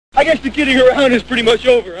I guess the kidding around is pretty much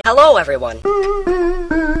over. Hello, everyone.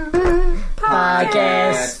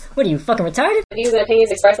 Podcast. What are you, fucking retarded? The views and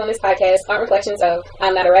opinions expressed on this podcast aren't reflections of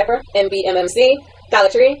I'm Not a Rapper, MBMMC, Dollar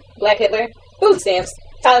Tree, Black Hitler, Food Stamps,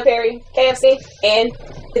 Tyler Perry, KFC, and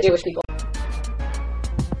the Jewish people.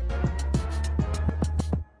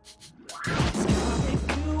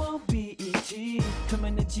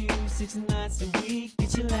 Coming at you 6 nights a week,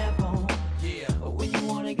 get your laugh on. Yeah. When you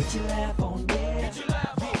wanna get your laugh on, yeah. Get your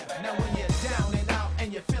laugh on. Now when you're down and out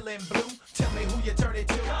and you're feeling blue, tell me who you turn it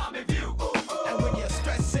to. Comic View. And when you're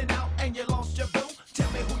stressing out and you lost your boo,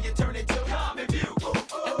 tell me who you turn it to. Comic View.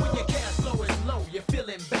 And when your cash flow is low, you're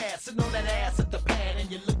feeling bad, sitting on that ass at the pad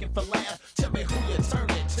and you're looking for laughs, tell me who you turn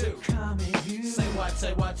it to. Comic View. Say what,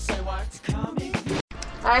 say what, say what. Comic View.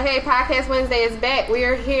 Alright, hey, Podcast Wednesday is back. We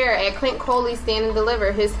are here at Clint Coley's Stand and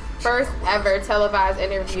Deliver, his first ever televised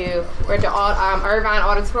interview. We're at the Irvine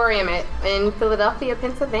Auditorium in Philadelphia,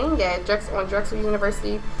 Pennsylvania, on Drexel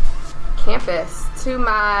University campus. To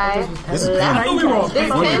my left, this is Penn. It's a little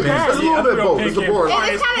bit both. It's a board.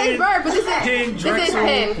 It's kind of inverted, but this is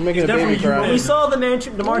Penn. Making a baby cry. We saw the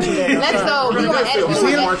marching band. Let's go. We want to You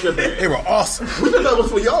see the march there? They were awesome. We thought that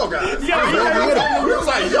was for y'all guys. We was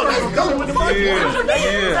like, yo, let's go with the march.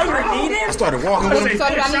 I started walking with them. So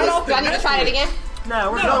do I need to try it again?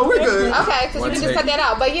 No, we're good. Okay, because we can just cut that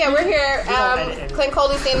out. But yeah, we're here, Clint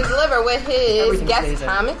Coley Stand and Deliver with his guest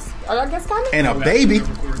comics. Are y'all guest comics? And a baby.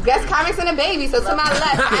 Guest comics and a baby. So to my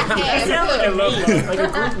left, I have like a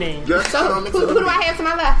group name. So who do I have to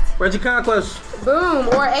my left? Reggie Conquest. Boom,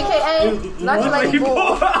 or AKA Lucky Lady Bull.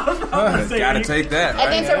 Gotta take that.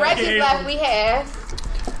 And then to Reggie's left, we have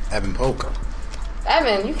Evan Polk.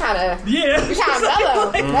 Evan. You kind of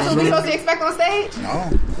mellow. That's what we supposed to expect on stage.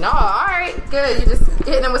 No. All right, good. You just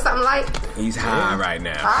hitting him with something light. He's high right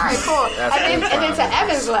now. All right, cool. And then to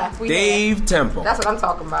Evan's left, we Dave have, Temple. That's what I'm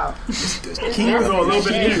talking about.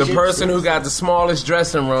 The person who got the smallest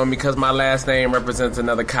dressing room because my last name represents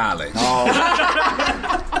another college. All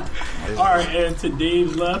right, and to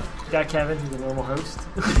Dave's left, Got Kevin, who's a normal host.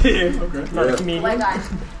 yeah, okay. Not a comedian. White guy.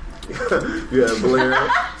 You have Blair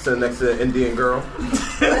sitting next to the Indian girl.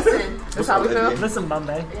 Listen, that's how we feel. Listen,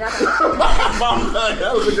 Bombay.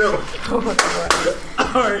 That was a good one.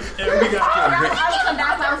 All right, and we got.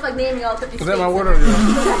 I was like naming all 50 Is that my word or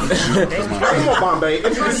Come on, Bombay.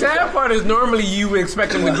 The sad part is normally you would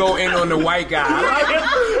expect him to go in on the white guy.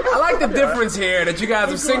 I like the difference here that you guys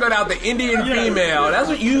have singled out the Indian female. That's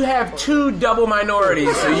what you have, two double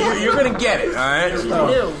minorities, so you're gonna get it, all right? You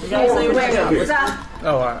gotta say your name. What's up?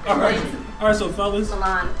 Oh, all right. All right, so fellas.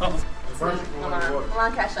 Milan.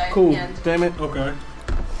 Milan Cache. Cool. Damn it. Okay.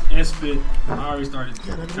 And Spit. I already started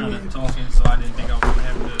kind of talking, so I didn't think I was going to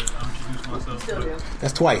have to introduce myself. Still do.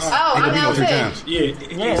 That's twice. Oh, I'm now 3 Tim. times. Yeah,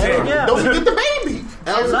 exactly. Don't forget the baby.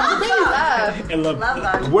 Love. And love.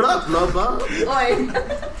 What up, love?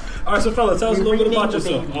 All right, so fellas, tell us a little bit about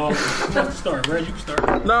yourself. Who wants to start? Red, you can start.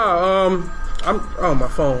 I'm on my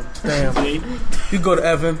phone. Damn. You go to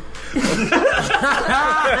Evan.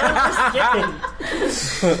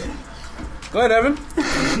 Go ahead, Evan.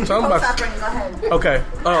 Talking about. Go ahead. Okay.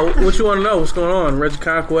 What you want to know? What's going on? Reggie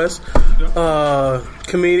Conquest,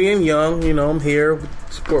 comedian, young. You know, I'm here to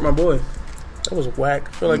support my boy. That was whack.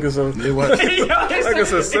 I feel like it's a. It was. like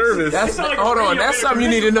it's a service. Hold on, that's something you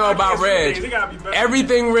need to know about Reg.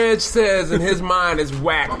 Everything Reg says in his mind is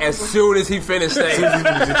whack as soon as he finished saying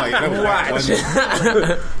watch.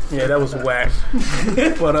 Yeah, that was whack.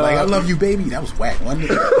 But Like, I love you, baby. That was whack,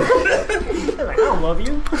 wasn't it? Like, I don't love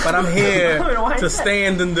you. but I'm here to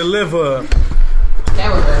stand and deliver.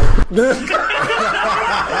 That was it.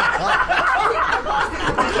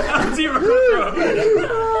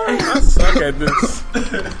 I suck at this.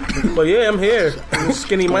 But yeah, I'm here.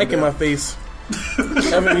 Skinny Mike in my face.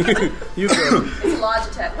 Evan, you go. It's a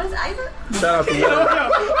Logitech. What is Ivor? Shout out to Welling.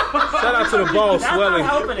 Shout out to the boss, That's Welling. not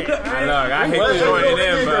helping it. Look, I hate to join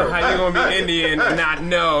in, but how you gonna be Indian and not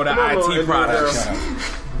know the IT products?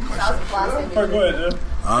 Go ahead,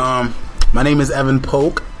 My name is Evan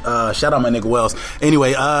Polk. Shout out my nigga Wells.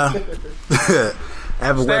 Anyway, I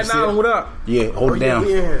have a Staten website. Island, what up? Yeah, hold it down.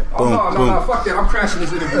 Boom, boom. No, fuck that. I'm crashing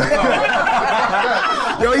this interview.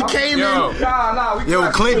 Yo, he came in. Nah, Yo,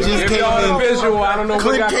 Clint just If came y'all in. the visual, I don't know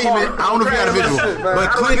Clint what got came in. I caught. don't know if you got a visual, but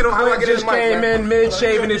Clint Just came in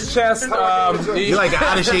mid-shaving his chest. you're like an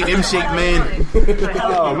out of shape, M shape man.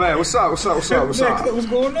 Oh, man. What's up? What's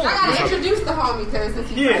going on? I gotta introduce the homie because since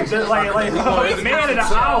he's Yeah, just like man of the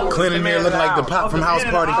hour. Clint in there looking like the pop from House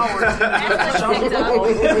Party. Shout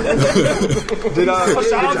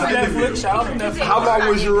out to Netflix. Shout out album. That's How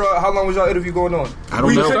long was your interview going on? I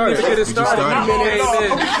don't know. Couldn't even get it started.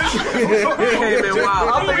 He came in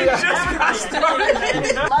wild.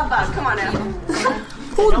 Love bug. Come on now.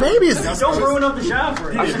 Whose baby is this? Don't ruin up the job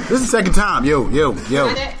for you. This is the second time. Yo.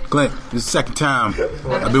 Clint, this is the second time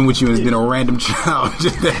I've been with you and it's been a random child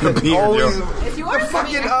just that appeared, yo. If you The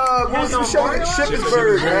fucking, what was the show?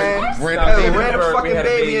 Shippensburg, man. Random fucking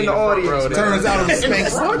baby in the audience. Turns out it was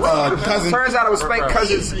Spank's cousin. Turns out it was Spank's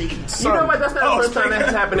cousin's son. You know what? That's not the first time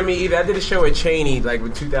that's happened to me either. I did a show at Cheney like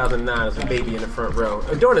in 2009. It was a baby in the front row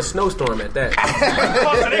during a snowstorm at that.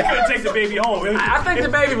 so they couldn't take the baby home. I think the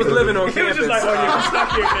baby was living on He was campus. just like, oh yeah, we're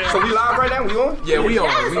stuck here, man. So we live right now? We on? Yeah, we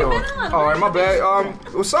on. All right, my bad.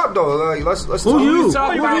 What's up though? Let's Who talk. you? We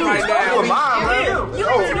talking about right Who am now. I,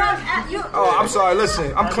 man? Oh, I'm sorry.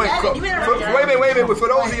 Listen, I'm Clint. Wait a minute. For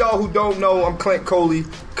those of y'all who don't know, I'm Clint Coley,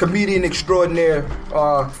 comedian extraordinaire.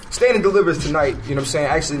 Stand and Delivers tonight. You know what I'm saying?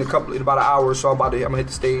 Actually, in about an hour or so, I'm gonna hit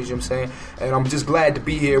the stage. You know what I'm saying? And I'm just glad to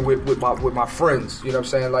be here with my friends. You know what I'm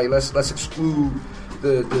saying? Like let's exclude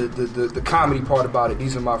the comedy part about it.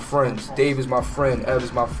 These are my friends. Dave is my friend. Ev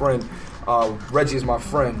is my friend. Reggie is my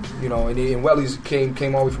friend, you know, and Wellies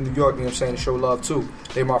came all the way from New York, you know what I'm saying, to show love too.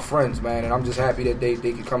 They're my friends, man, and I'm just happy that they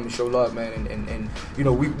could come and show love, man, and you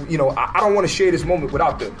know, I don't want to share this moment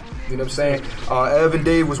without them, you know what I'm saying. Ev and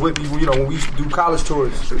Dave was with me, you know, when we used to do college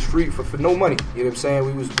tours to the street for no money, you know what I'm saying.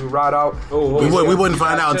 We ride out. We wouldn't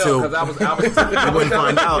find out until we wouldn't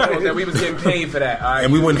find out that we was getting paid for that. All right.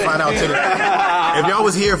 and we wouldn't find out till if y'all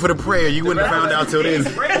was here for the prayer, you wouldn't have found out till then.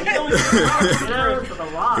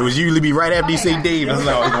 It was usually be right after you say Dave. I was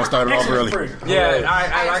like, oh, we're gonna start it off early. Yeah,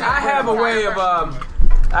 I have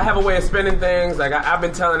a way of spending things. Like I've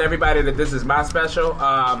been telling everybody that this is my special.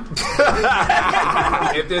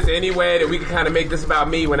 If there's any way that we can kind of make this about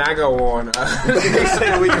me when I go on, They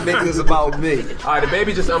say we can make this about me. all right, the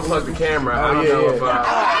baby just unplugged the camera. I don't know if.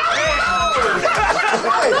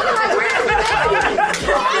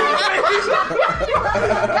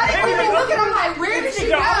 I'm like, where did she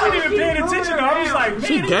go? I wasn't even paying attention. I was like, man,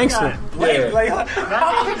 She gangster. Like, I like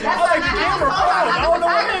the camera. I don't know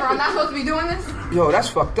what I'm not supposed to be doing this. Yo, that's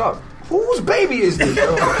fucked up. Whose baby is this? Yo?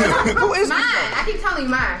 Who is Mine. this? I keep telling you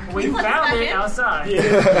mine. We found it outside.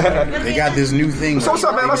 They got this new thing. So what's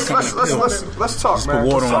up, man? Let's talk, man.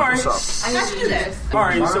 water on What's it. up? Let's do this. All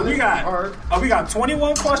right, so we got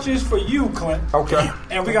 21 questions for you, Clint. Okay.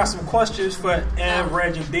 And we got some questions for Ev,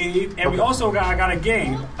 Reg, and Dave. And we also got a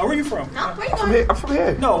game. Oh, where you from? No, where you I'm going? from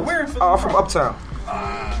here. No, where? I'm from Uptown.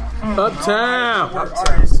 Uptown. All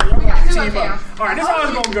right, so y'all We got two team up there. up. All right, this is how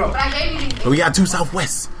it's gonna go. But I gave you these. We got 2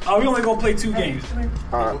 Southwest. We only gonna play 2 games.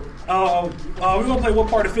 All right. We're gonna play what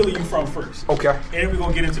part of Philly you from first. Okay. And then we're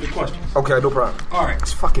gonna get into the questions. Okay, no problem. All right.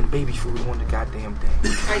 It's fucking baby food on the goddamn thing.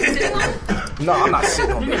 Are you sitting on it? No, I'm not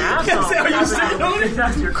sitting on You can that. ask them.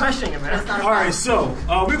 That's your question, man. All right, so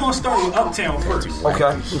we're gonna start with Uptown first.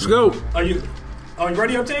 Okay. Let's go. Are you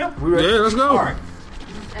ready, Uptown? We ready? Yeah, let's go. All right.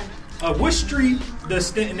 Which street does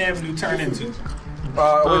Stanton Avenue turn into? Wait,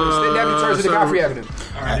 State Avenue turns into Godfrey Avenue.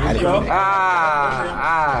 All right, there we go.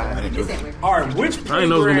 All right, which I didn't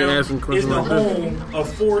know I was gonna be playground asking is questions the like this. home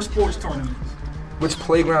of 4 sports tournaments? Which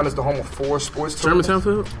playground is the home of 4 sports tournaments?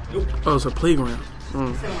 Germantown Field? Oh, it's a playground.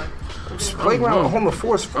 Playground home of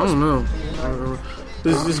 4 I sports. don't know.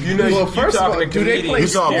 This You know, you talking to comedians.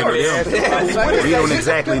 You talking to them. We don't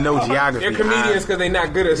exactly know They're geography. comedians because they're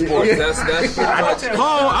not good at sports. That's pretty much.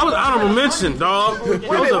 Oh, I was honorable mention, dog. It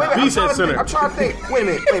was a beach at center. I'm trying to think. Wait a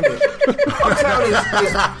minute. Uptown is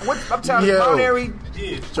Uptown is Yo. Mount Airy,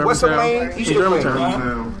 West Lane, East Lane.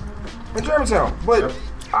 Germantown. In Germantown. But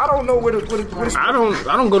I don't know where the I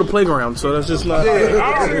don't go to playground, so that's just not.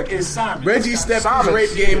 Answer is Simon. Reggie stepped Simons. his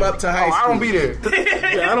rape game up to high I school. don't be there.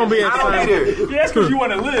 Yeah, I don't be at I don't be there. Yeah, that's because you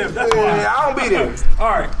want to live. That's why. Yeah, I don't be there. All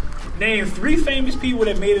right. Name 3 famous people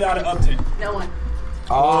that made it out of Uptown. No one.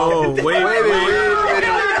 Oh, wait. Wait.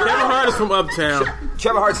 Kevin Hart is from Uptown.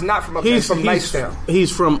 Kevin Hart's not from Uptown. He's from Nicetown.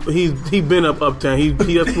 He's been up Uptown.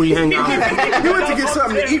 That's where he hang out. He went to get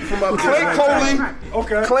something to eat from Uptown.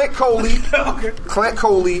 Okay. Clint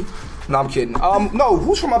Coley. No, I'm kidding. No,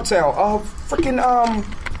 who's from Uptown?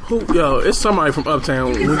 Yo, it's somebody from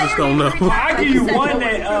Uptown. We just don't know. I'll give you one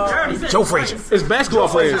that. Joe Frazier. It's basketball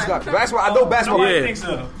players. Basketball. I know basketball. Nobody Yeah. thinks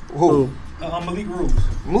of. Who? Malik Rose.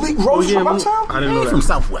 Malik Rose from Uptown? I didn't know From that.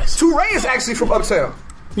 Southwest. Touré is actually from Uptown.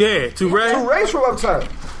 Yeah, Touré. Touré's from Uptown.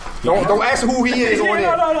 Don't ask who he is on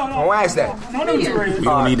there. No. Don't ask that. No, no, We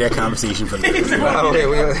don't need that conversation for later. Okay, I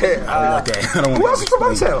don't want that. I don't want who else is from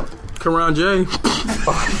Uptown? Karan J.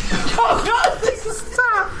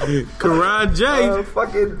 Karan J.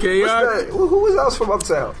 Fucking. KR. Who else from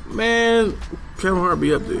Uptown? Man, Kevin Hart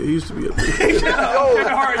be up there. He used to be up there.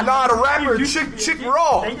 Nah, the rapper Chick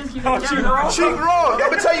Raw. Chick Raw.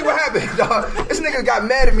 Let me tell you what happened, dog. This nigga got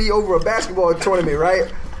mad at me over a basketball tournament,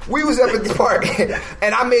 right? We was up at the park,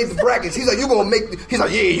 and I made the brackets. He's like, you gonna make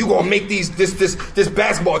this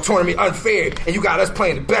basketball tournament unfair, and you got us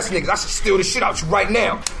playing the best niggas. I should steal the shit out you right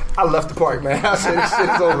now. I left the park, man. I said, this shit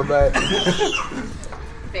is over, man.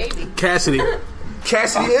 Baby. Cassidy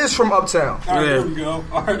is from Uptown. All right, here we go.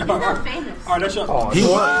 All right, that's your. He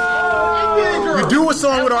You do a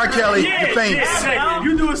song with R. Kelly, you're famous. Exactly.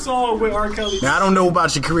 You do a song with R. Kelly. Now I don't know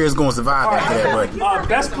about your career is going to survive after that, but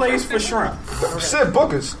best place for shrimp. Sid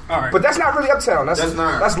Booker's. All right. But that's not really Uptown.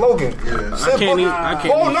 That's Logan. Yeah. Sid Booker. I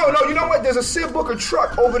can't Oh no! You know what? There's a Sid Booker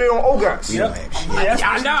truck over there on Ogans. Yep.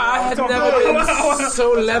 I know. I had never been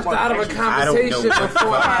so left out of a conversation before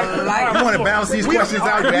in my life. you want to balance these questions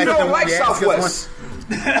out. You don't like Southwest.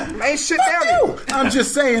 Ain't shit down there. I'm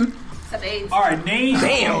just saying. All right, name.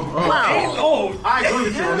 Damn. Oh, I agree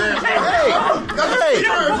with you on that.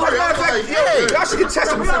 Hey, y'all should get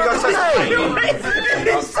tested before y'all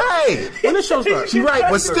test. Hey, When the show starts? she right,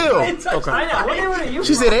 but still. Okay. I know.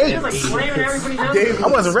 She said 8. Like slamming everybody else. I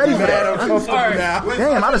wasn't ready for that. Now.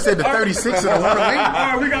 Damn, I'd have said the 36 of the all one.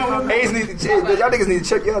 right, we got one more. Hayes need to check. Y'all niggas need to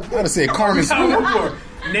check y'all. I'd have said Carmen We got School. one more.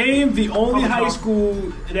 Name the only high school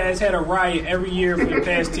that has had a riot every year for the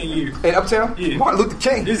past 10 years. In Uptown? Yeah. Martin Luther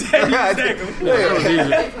King. Exactly.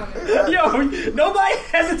 Yo, nobody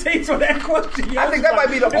hesitates on that question. I think that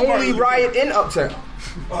might be the only riot in Uptown.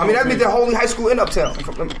 I mean, that'd be the only high school in Uptown.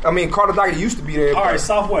 I mean, Carter Doggett used to be there. All right,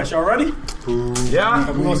 Southwest, y'all ready? Yeah.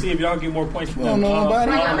 We're going to see if y'all get more points from them. No,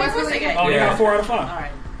 nobody. Oh, you got 4 out of 5.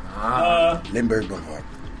 All right. Lindbergh Boulevard.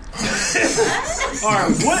 All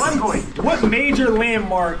right. What major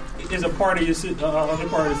landmark is a part of your city? Other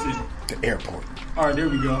part of the city? The airport. All right, there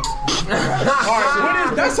we go. All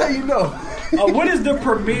right. That's how you know. What is the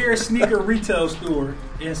premier sneaker retail store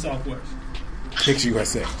in Southwest? Kicks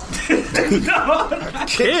USA.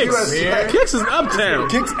 Kicks. Kicks is Uptown.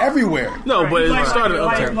 Kicks everywhere. No, but it started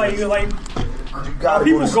Uptown.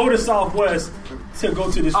 People go to Southwest to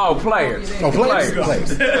go to this. Oh, players. Oh, players.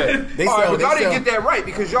 They All right, sell. but y'all didn't They get that right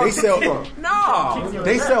because y'all They sell. No.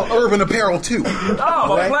 They sell urban apparel too. No,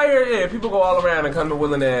 but Right? player, yeah, people go all around and come to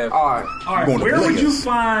Woodland Ave. All right. All right, Going to where would you Bliggers.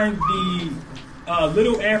 find the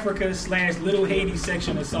Little Africa / Little Haiti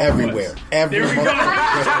section of Southwest? Everywhere. There we go. Everywhere.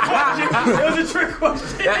 That was a trick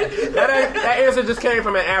question. That answer just came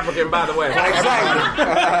from an African, by the way.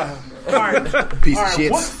 Exactly. All right. Piece All of right.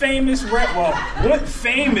 shit. What famous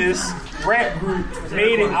rap group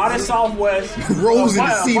made it out of Southwest? Rolls in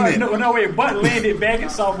the cement. But landed back in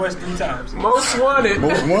Southwest 3 times. Most wanted.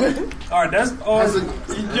 Most wanted. All right, that's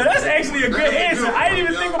actually a good answer. I didn't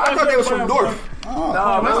even think about that. I thought they was from North.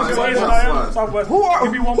 That's a good answer. Southwest.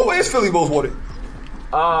 Who is Philly Bulls wanted?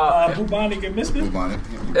 Bubonic and Misfit.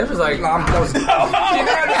 It was like.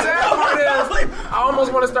 I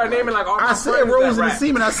almost want to start naming like all my I said friends Rose in that the rap.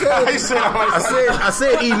 semen. I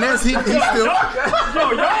said E. Ness. He still. Yo,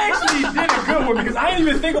 y'all actually did a good one because I didn't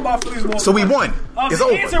even think about Philly's Bulls. So we won. It's the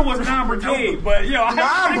over. answer was non-brigade, but yo,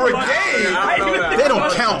 I They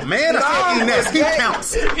don't count, man. I said E. Ness. He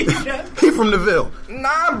counts. He from the Ville.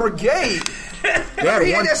 Non-brigade. They had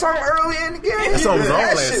He had one. that song early in the game. That song was all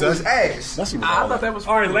That ass, shit son. was ass. That shit was I all thought that was.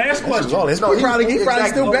 All right, last question. He probably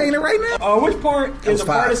still banging it right now. Which part is was a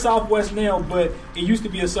part five. of Southwest now, but it used to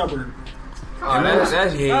be a suburb? Oh,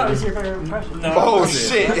 that's yeah. This is your favorite impression. No. Oh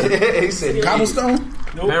shit! He said Cobblestone.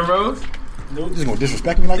 Nope. Penrose? Oh. You just gonna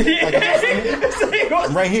disrespect me like that?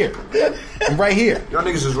 I'm right here. I'm right here. Y'all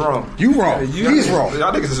niggas is wrong. You wrong. He's wrong.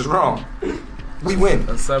 Y'all niggas is wrong. We win.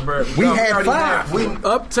 A suburb. We had 5.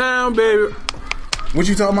 Uptown, baby. What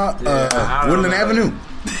you talking about? Woodland Avenue.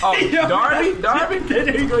 Oh, Darby?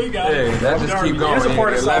 There you go, you got it. Hey, that just Darby. keep going. That's a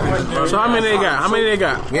part of 11. Southwest. So how many they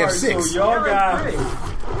got? We have All right, 6. So y'all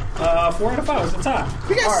got 4 out of 5. It's a tie.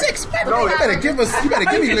 We got 6. You better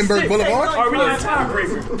give me Lindbergh Boulevard. All right, we got a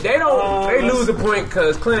tiebreaker. They lose a point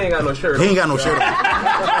because Clint ain't got no shirt on. He ain't got no shirt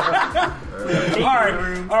on. All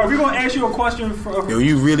right, we're gonna ask you a question Yo,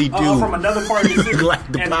 you really do. from another part of the city.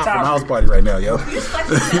 Like the and pop from tiebreaker. House Party right now, yo.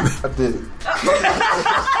 I did.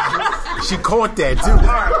 She caught that too.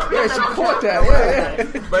 Yeah, she caught that. Yeah.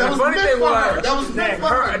 But the funny thing was, That was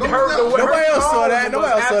Nobody else saw that.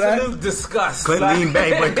 Nobody else saw that. Absolute disgust. Clint leaned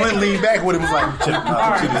back, but Clint leaned back when it was like, check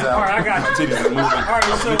my titties out. All right, I got you. titties are moving. All right,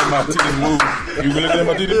 so My titties move. You really looking at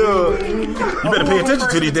my titties move? You better pay attention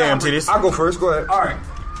to these damn titties. I'll go first. Go ahead. all right.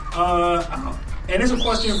 And it's a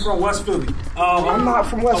question from West Philly. I'm not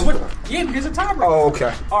from West Philly. Yeah, here's a tiebreaker. Oh,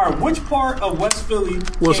 okay. All right, which part of West Philly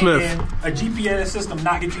Will can Smith. a GPS system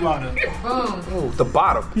not get you out of? Oh, the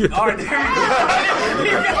bottom. All right, there we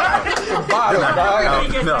go. The bottom.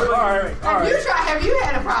 No. All right. Have you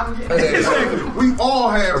had a problem? We all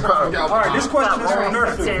have problems. All right, this question is from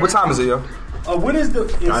North Philly. What time is it, yo? What is the?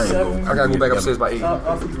 It's seven. I gotta go back upstairs by 8.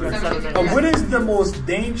 What is the most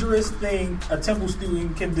dangerous thing a Temple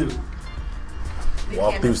student can do?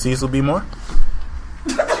 Walk through Cecil B. More?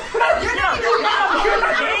 But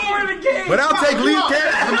I'll take lead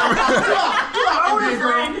cash.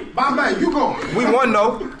 My man, you going? We won,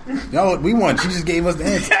 though. No, we won. She just gave us the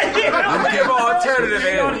answer. I'm gonna give an alternative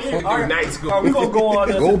answer. All right. Night school. We're going to go on.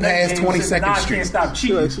 Go past 22nd Street. Can't stop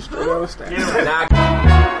cheating.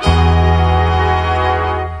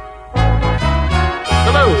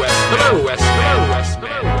 Hello, West.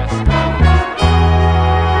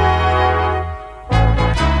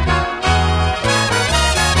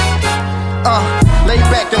 Laid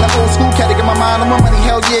back in the old school, gotta get my mind on my money.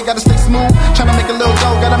 Hell yeah, gotta stay smooth. Tryna make a little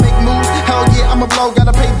dough, gotta make moves. Hell yeah, I'ma blow,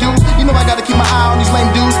 gotta pay dues. You know I gotta keep my eye on these lame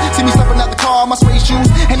dudes. See me stepping out the car, my suede shoes.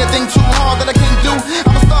 Ain't a thing too hard that I can't do.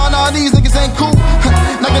 I'm a star, now these niggas ain't cool.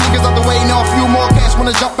 Knocking niggas out the way, know a few more cash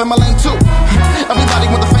wanna jump in my lane too. Everybody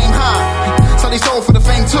want the fame high, so they sold for the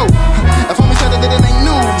fame too. If homie said it, then it ain't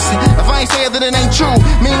news. If I ain't say it, then it ain't true.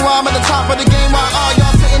 Meanwhile, I'm at the top of the game while all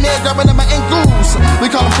y'all sitting there grabbing at my ankles. We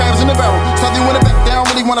call them crabs in the barrel. Stop you in the back, they don't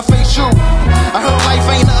really wanna face you. I heard life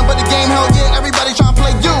ain't nothing but a game, hell yeah, everybody tryna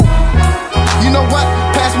play you. You know what?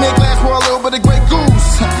 Pass me a glass for a little bit of Grey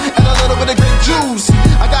Goose and a little bit of grape juice.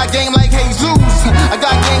 I got game like Jesus. I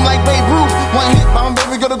got game like Babe Ruth. One hit by my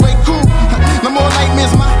baby, go to Great Cool. No more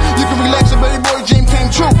nightmares, ma. You can relax, your baby boy dream came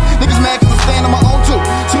true. Niggas mad cause I stand on my own too.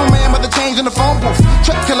 See my man about to change in the phone booth.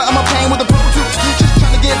 Trap killer, I'm a pain with the Pro Tools. Just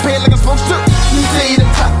trying to get paid like I'm supposed to. You see the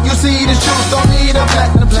top, you see the shoes. Don't need a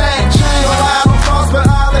platinum chain. No, I don't cross, but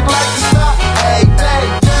I look like the star. Hey, hey,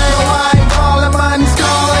 no, I ain't ballin', money's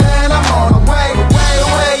calling, and I'm on the way.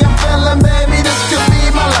 I'm feeling, baby, this could be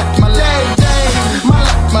my lucky day.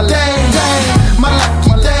 My day.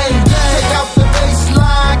 Take out the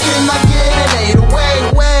baseline, can I get it 8 away?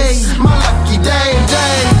 My lucky day.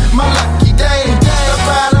 The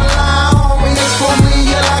battle line, homie, it's for me,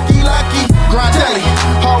 you're lucky. Grind daily,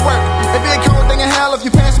 hard work. It be a cold thing in hell if you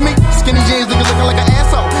pass me. Skinny jeans looking like an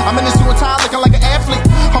asshole. I'm in the suit tie looking like an athlete.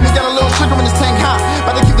 Homie got a little sugar in his tank high.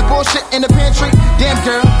 About to keep the bullshit in the pantry. Damn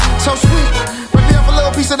girl, so sweet. Break me off a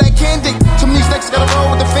little piece of that candy. Too many snakes gotta roll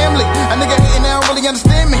with the family. A nigga hating, they don't really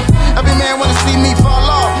understand me. Every man wanna see me fall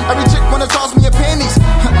off. Every chick wanna toss me your panties.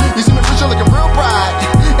 You see me for sure looking real bright.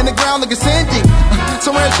 In the ground looking sandy.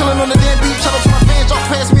 Somewhere chilling on the damn beach. Shout out to my fans, y'all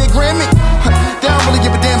pass me a Grammy. They don't really give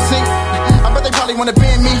a damn thing. I bet they probably wanna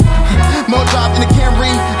ban me. More drive than a Camry.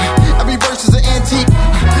 Every verse is an antique.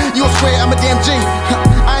 You will swear I'm a damn G.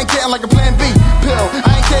 I ain't getting like a plan B pill.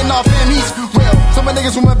 I ain't getting off him, he's real. Some of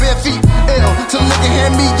niggas with my bare feet ill. Till a nigga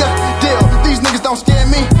hand me a deal. These niggas don't scare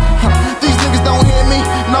me. These niggas don't hear me.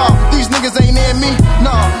 No, these niggas ain't near me.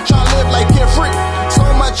 No, try to live like carefree. So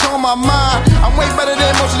much on my mind. I'm way better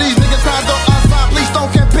than most of these niggas trying to outside. Please don't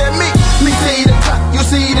compare me. Me see the top, you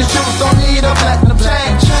see the shoes. Don't need a platinum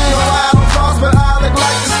chain. No, I don't cross, but I look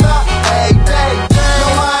like the star. Hey, day. No,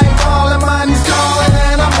 I ain't ballin', money's calling,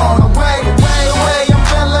 and I'm on the way. I'm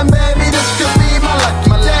feeling, baby, this could be my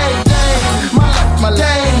lucky day. My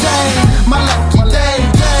lucky day.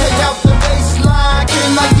 Take out the baseline,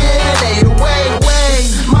 can I get it 8 away?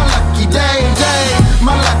 My lucky day.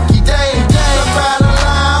 The battle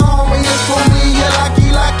line, homie, is for me, you're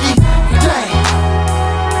lucky day.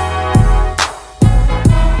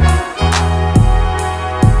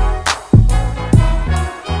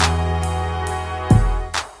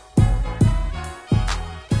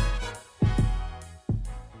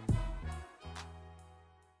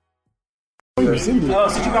 So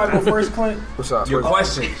you gotta go first, Clint. What's up? Your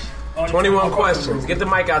questions. 21 questions. Get the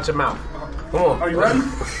mic out your mouth. Come on. Are you ready?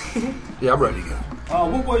 Yeah, I'm ready.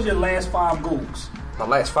 What was your last 5 goals? My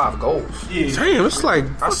last 5 goals. Yeah. Damn, it's like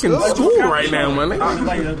fucking school right now, man.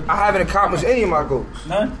 I haven't accomplished any of my goals.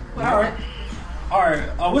 None? All right.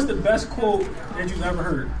 What's the best quote that you've ever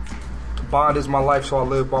heard? Bond is my life, so I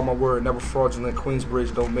live by my word. Never fraudulent.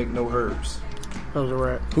 Queensbridge don't make no herbs. That was a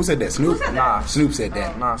rap. Who said that? Snoop? Nah. Snoop said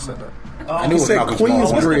that. Nah, I said that. I knew it was said Malcolm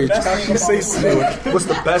Jamal. Queensbridge. How can you say Snoop? What's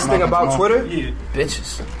the best thing about Twitter? Yeah.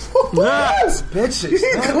 Bitches. Yes. Bitches.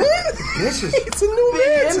 Bitches. It's a new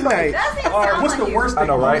man tonight. All right. What's the worst I thing?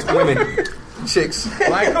 know, right? Women. Chicks.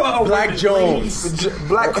 Black Jones.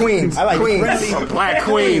 Black queens. I like queens. friendly. Black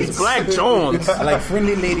Queens. Black Jones. I like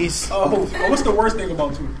friendly ladies. What's the worst thing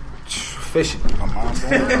about Twitter? fishing. My mom.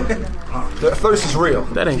 The thirst is real.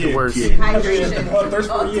 That ain't the worst. Thirst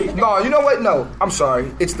 48. No, you know what? No, I'm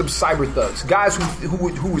sorry. It's the cyber thugs, guys who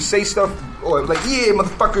would say stuff or like, yeah,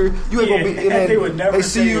 motherfucker, you ain't gonna be. And then they would never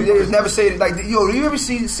see you. They would never say it. Like, yo, you ever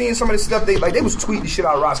seeing some of the stuff they was tweeting shit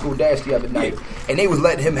out of Roscoe Dash the other night, and they was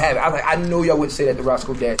letting him have it. I was like, I know y'all wouldn't say that to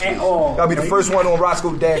Roscoe Dash. At all. Y'all be the first one on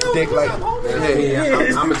Roscoe Dash dick. Like,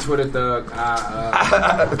 I'm a Twitter thug.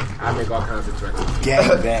 I make all kinds of threats.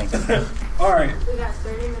 Gang bang. All right. We got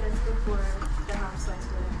 30 minutes before the house starts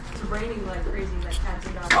it's raining like crazy, like cats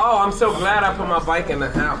and dogs. Oh, I'm so glad I put my bike in the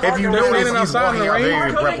house. If you know standing outside in the rain,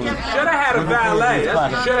 Should have had a valet. That's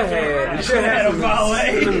what you should have had. You should have had a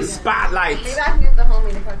valet. some spotlights. Maybe I can get the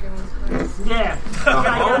homie to fucking one. Yeah.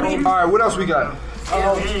 all right, what else we got?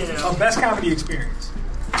 Best comedy experience.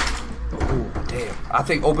 Oh, damn. I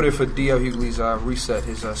think opening for D.L. Hughley's Reset,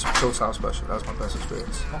 his Showtime special. That was my best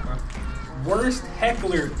experience. Okay. Worst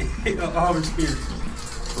heckler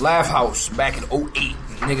experience. Laugh House back in 08.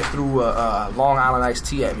 Nigga threw a Long Island iced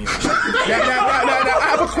tea at me. Now, I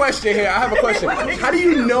have a question here. How do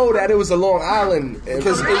you know that it was a Long Island?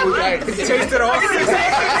 Because it was like It tasted awesome.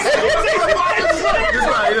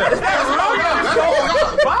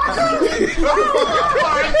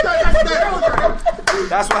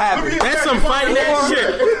 that's what happened. That's some fighting ass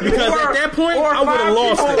shit. Because at that point, I would have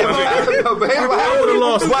lost it. I would have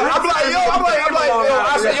lost it. I'm like, yo,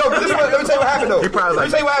 I said, yo, let me tell you what happened though. Let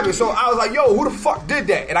me tell you what happened. So I was like, yo, who the fuck did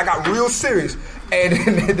that? And I got real serious. And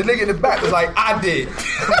the nigga in the back was like, I did.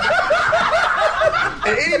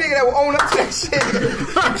 And any nigga that will own up to that shit,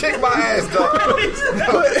 kick my ass, dog.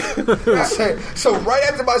 I said, so right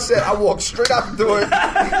after my set, I walked straight out the door.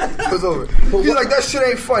 It was over. He's like, that shit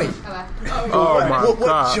ain't funny. Oh my God.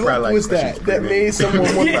 What joke was that made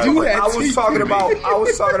someone want to do that? I was talking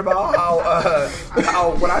about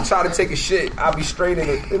how when I try to take a shit, I be straight in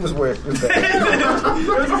it. It was weird. It was bad. It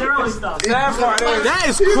was early stuff. That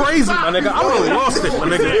is crazy, my nigga. I would have lost it, my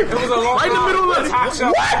nigga. It was a long Right in the middle of it. top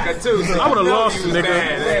shelf vodka too. So I would have lost it, nigga.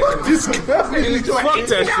 This guy. Fuck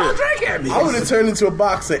that shit. I would have turned into a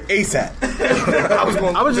boxer ASAP.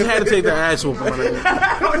 I would just had to take the ass whooping, my nigga.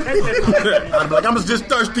 I'd be like, I'm just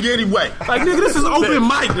thirsty anyway. Like, nigga, this is open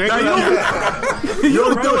mic, nigga. You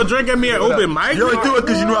don't throw a drink at me at open mic? You only do it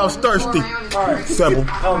because you knew I was thirsty. All right. Simple.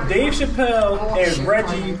 Dave Chappelle as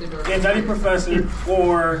Reggie in Nutty Professor,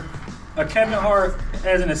 or Kevin Hart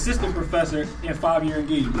as an assistant professor in 5-Year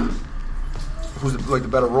Engagement. Who's the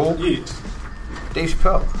better role? Yeah. Dave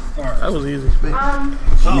Chappelle. All right. That was easy.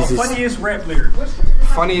 Funniest rap lyric.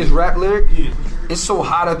 Funniest rap lyric? Yeah. It's so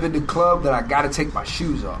hot up in the club that I gotta take my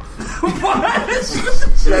shoes off.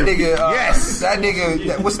 That nigga. Yes. That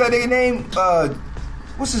nigga. What's that nigga name?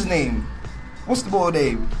 What's his name? What's the boy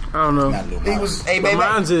name? I don't know. He was. Hey, baby.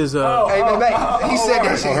 Mine's is. Hey, baby. He said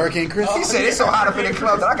that shit. Hurricane Chris? He said it's so hot up in the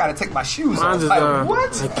club that I gotta take my shoes off. Mine's is. Like,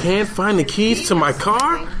 what? I can't find the keys to my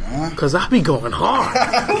car because I be going hard.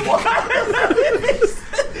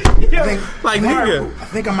 Like, nigga. I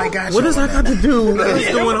think I might got you. What does I got to do with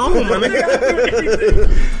what's going on, my nigga?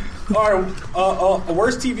 All right.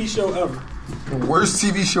 Worst TV show ever. Worst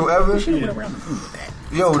TV show ever?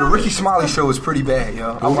 Yo, the Ricky Smiley show is pretty bad,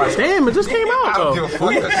 yo. I'm like, Damn, it just came out, I don't though. give a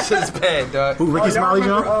fuck. That shit is bad, dog. Who, Ricky Smiley,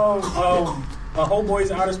 John? Whole Boys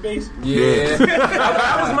in Outer Space? Yeah.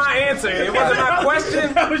 That was my answer. It wasn't my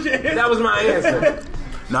question. That was my answer.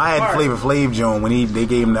 No, I had Flavor Flav Joan when they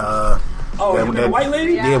gave him the. The white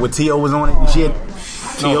lady? Yeah, with T.O. was on it. And she had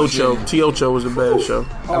T.O. was the best show.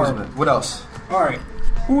 What else? All right.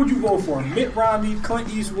 Who would you vote for? Mitt Romney, Clint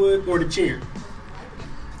Eastwood, or the chair?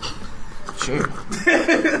 Chair.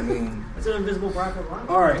 It's an invisible Barack Obama.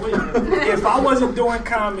 All right. If I wasn't doing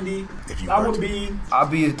comedy, I would be. I'll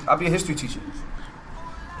be a history teacher.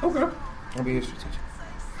 Okay. I'll be a history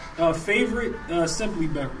teacher. Favorite Simply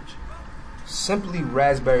beverage? Simply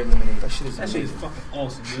raspberry lemonade. That shit is That amazing. shit is fucking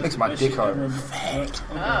awesome. Dude. Makes my That dick shit hard.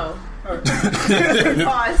 Oh.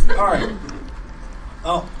 Pause.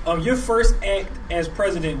 All right. Your first act as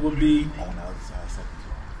president would be.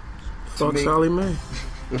 Fuck Sally Mae.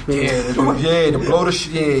 Yeah, the blow the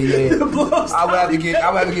shit. Yeah. I would have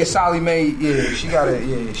to get Sally Mae. Yeah, she got to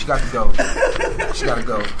go. She got to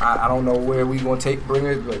go. I don't know where we gonna bring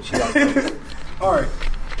her, but she got to go. All right.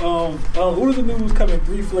 Who the noodles come in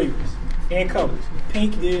 3 flavors and colors?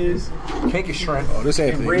 Pink is shrimp. Oh, this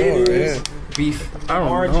Anthony red Moore, is yeah. Beef.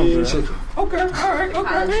 orange is chicken. Okay. All right. All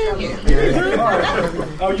right.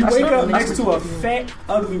 You wake up next to a fat,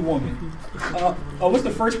 ugly woman. What's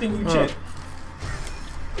the first thing you check?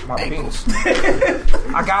 my penis.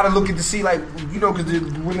 I gotta look at to see, like, you know, because the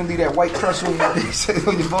women leave that white crust on your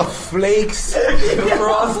flakes,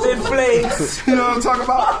 frosted flakes. You know what I'm talking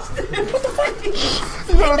about?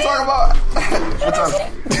 You know what I'm talking about?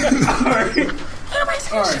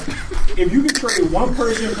 All right. If you could trade one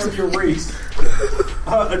person from your race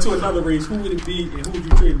to another race, who would it be, and who would you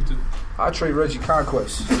trade him to? I'd trade Reggie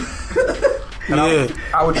Conquest. And I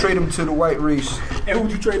would trade him to the white race. And who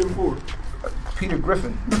would you trade him for? Peter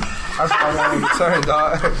Griffin. That's what I want in return,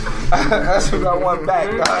 dog. That's what I want back,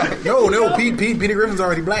 dog. No, Peter Griffin's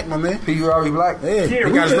already black, my man. Peter already black? Yeah, he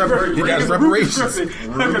got his reparations.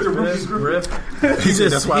 He's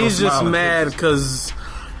just mad because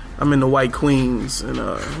I'm in the White Queens, and you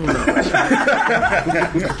know,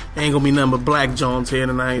 ain't gonna be nothing but black Jones here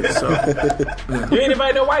tonight. So, you ain't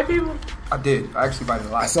invite no white people? I did. I actually invited a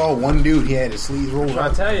lot. I saw one dude. He had his sleeves rolled I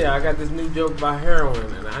up. tell you, I got this new joke about heroin,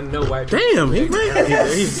 and I know white people. Damn, he's not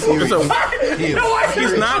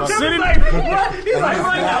sitting. He's like,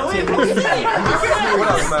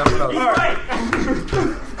 What else,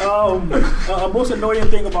 man? most annoying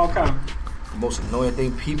thing about comedy. Most annoying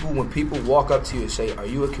thing, when people walk up to you and say, "Are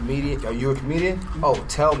you a comedian? Are you a comedian?" Oh,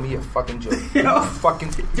 tell me a fucking joke. Y'all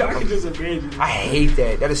fucking. Y'all can just imagine. I hate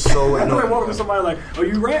that. That is so I annoying. like walking to somebody like, "Oh,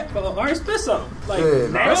 you rap? All right, spit something." Like, Yeah,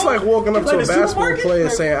 now, That's like walking up to a basketball supermarket? player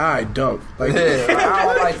and saying, "All right, dunk." Like, Yeah, I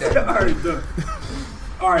don't like that. All right, done.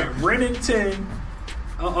 All right, Renin 10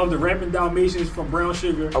 of the Rapping Dalmatians from Brown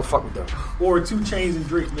Sugar, Oh, fuck with them. or 2 Chainz and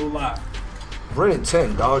Drake, No Lie. Brennan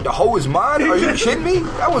 10, dog. The hoe is mine. Are you kidding me?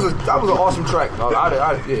 That was an awesome track, dog.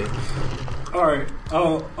 Yeah. All right,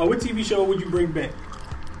 what TV show would you bring back?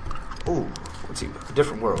 Ooh, what's he? A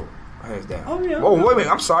Different World. Hands down. Oh, yeah. Oh, wait a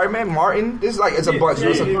minute. I'm sorry, man. Martin. This is like, it's a bunch.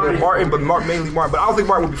 Yeah, yeah. Martin, but mainly Martin. But I don't think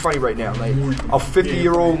Martin would be funny right now. Like, a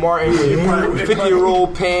 50-year-old Martin with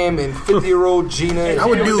 50-year-old Pam and 50-year-old Gina. I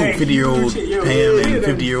would do 50-year-old Pam and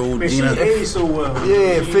 50-year-old Gina. She aged so well.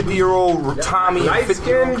 Yeah, 50-year-old Tommy. Light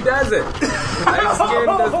skin doesn't. Light skin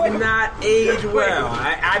does not age well.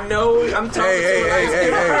 I know. I'm talking to a light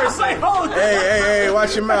skin person. Hey,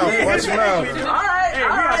 watch your mouth. Watch your mouth. All right, Hey, we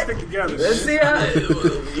gotta stick together. Let's see how.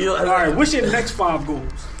 All right, what's your next 5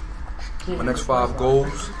 goals? My next 5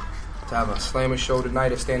 goals: to have a slammer show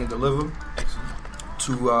tonight at Stand and Deliver,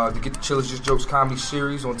 to get the Chillers Just Jokes comedy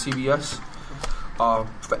series on TBS, for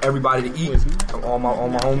everybody to eat, all my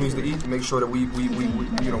homies to eat, to make sure that we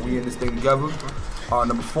in this thing together.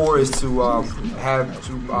 Number 4 is to to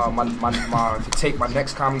take my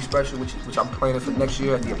next comedy special, which I'm planning for next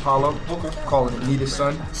year at the Apollo, calling it Nita's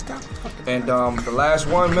Son. And the last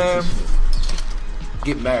one, man,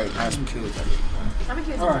 get married and have some kids. How many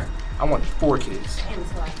kids? All right. I want 4 kids.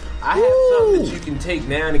 I have something that you can take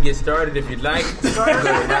now to get started if you'd like.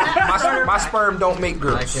 My sperm don't make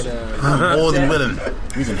girls. I'm more than willing.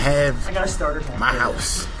 You can have I got a starter. my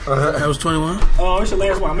house. That was 21. What's your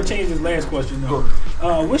last one? I'm gonna change this last question though.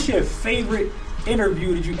 What's your favorite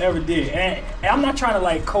interview that you ever did? And I'm not trying to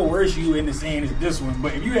like coerce you into saying it's this one,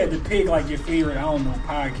 but if you had to pick like your favorite, I don't know,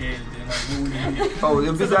 podcast, then like what would it be? Oh,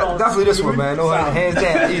 it'd be definitely this one, man. No, hands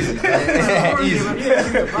down, easy, easy,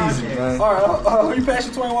 man. All right, you passed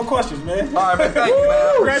your 21 questions, man. All right, man. Thank you, man. I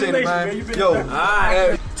appreciate it, Congratulations, man. You've been Yo,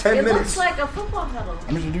 10 It minutes. looks like a football huddle.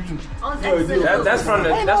 I'm introducing. Oh, That's from the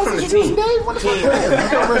team.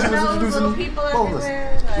 little people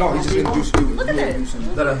everywhere. Like, No, he just introduced you. Look at this.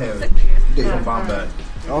 That I have. Sick From Bombay.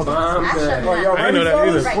 Oh, y'all I know that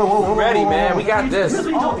either. Ready, man. We got this.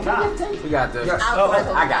 We got this.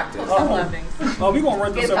 I got this. we gonna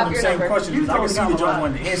run through some of the same questions. I can see that y'all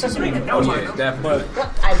wanted to answer some of them. Oh yeah, definitely.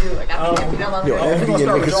 I do. I got We're gonna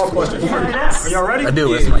start with y'all questions. Are y'all ready? I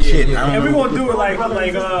do. It's my shit. I And don't we're know. gonna do it like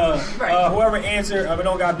whoever answer. It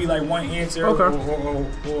don't gotta be like one answer or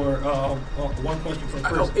one question from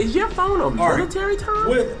Chris. Is your phone on military time?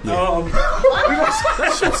 With,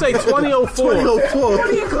 That should say 2004.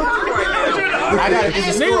 2004.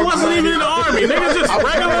 Nigga wasn't even in the army. Nigga just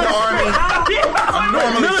regular army. I'm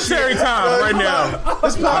normally military time right now. No,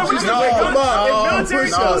 see,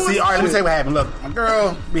 all right, let me tell you what happened. Look, my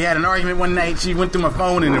girl, we had an argument one night. She went through my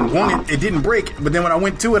phone and it didn't break. But then when I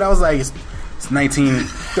went to it, I was like, it's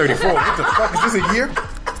 1934. What the fuck? Is this a year?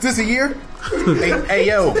 Is this a year? Hey,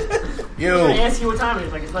 yo. I ask you what time it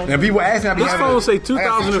is. Like, it's like And people ask me, I be This having phone say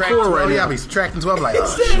 2004 right now. I be subtracting 12 like,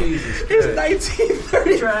 oh, it's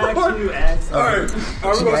 1934. track to ask. All right,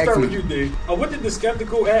 we're gonna start with you, Dave. What did the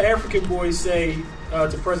skeptical African boys say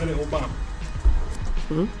to President Obama?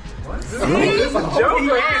 This is a joke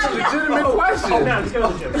or it's a legitimate question?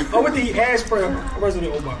 What did he ask for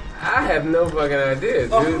President Obama? I have no fucking idea,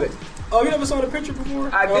 dude. Oh, you never saw the picture before?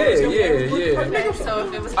 I did, yeah. So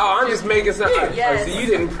if it was I'm just making something. Yes. So you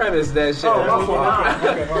didn't premise that shit. Oh, my fault. I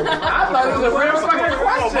thought it was a real fucking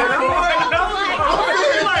question. I'm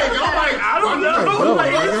like, I don't know.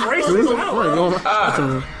 Like, it's racist.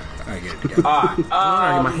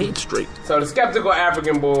 Alright, my hate straight. So the skeptical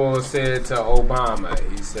African bull said to Obama,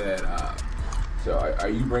 he said, so are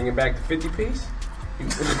you bringing back the 50 piece?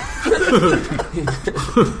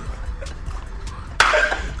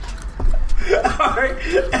 Alright.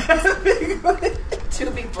 two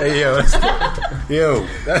people. Hey, yo,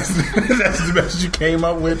 that's the best you came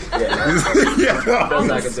up with. Yeah, that's the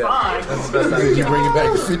best I could do. That's the best I could do. You bring it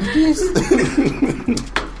back to 50 piece.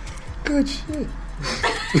 Good shit.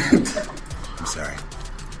 I'm sorry.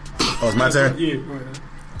 Oh, it's my turn? Yeah, go ahead.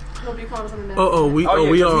 We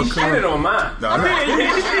all he come. shitted on mine. No, I'm not. He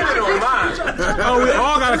shitted on mine. Oh, we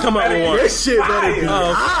all gotta come up with one. This shit better be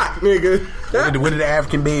hot, nigga. What did the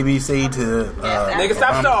African baby say to Nigga,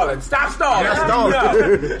 stop stalling. Stop stalling.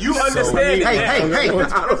 You understand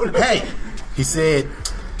it. Hey. He said,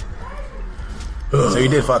 so you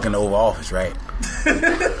did fucking the Oval Office, right?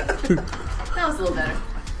 That was a little better.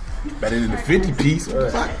 Better than the 50 piece.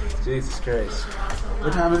 Jesus Christ.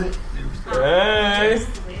 What time is it? Hey.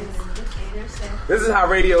 This is how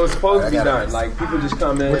radio is supposed to be done. Like, people just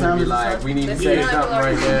come in and be like, we need to say something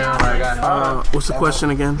right now. What's the question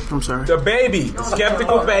again? I'm sorry. The baby. The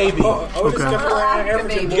skeptical baby.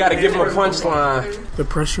 Okay. You gotta give him a punchline. The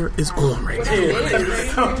pressure is on right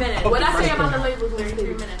now. What I say about the labels in 3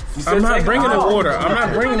 minutes. I'm not bringing the water. I'm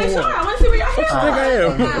not bringing the water. I want to see where y'all What you think I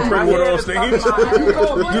am? Bring water on stage. Do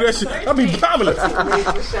that shit. I'll be popular. I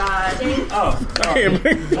can't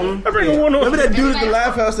bring. I bring the water on. Remember that dude at the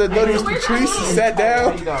Laugh House that thought he was Patrice and sat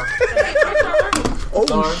down? Oh,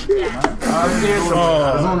 shit.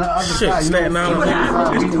 Shit, Staten Island.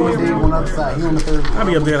 I'll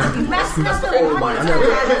be up there. I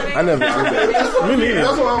never did that. Me neither.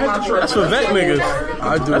 That's for vet niggas. I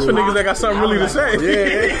do. That's for niggas that got something really to say.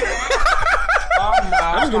 Yeah.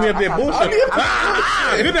 I'm just gonna be up there bullshit.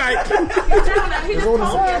 Good night.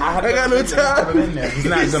 I got no time. He's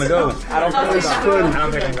not gonna go.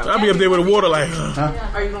 I'll be up there with the water like.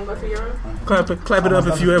 Are you going to go to your room? Clap it up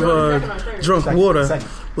if you ever drunk water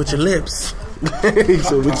with your lips.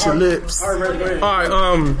 So with your lips. All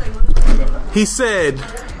right. He said,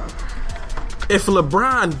 if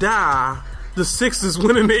LeBron die, the Sixers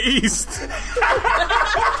win in the East.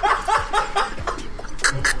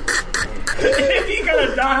 He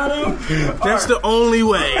gonna die though? That's the only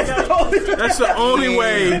way. That's the only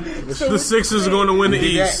way the Sixers are going to win the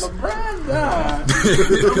East. I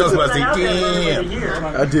was about to say, damn.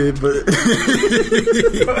 I did, but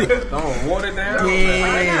Don't water down.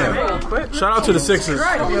 Damn. Shout out to the Sixers.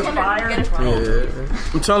 I'm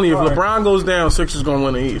telling you, if LeBron goes down, Sixers going to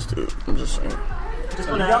win the East, dude. I'm just saying.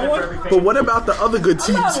 but what about the other good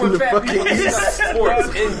teams in the fucking East? Sports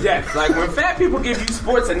in depth. Like when fat people give you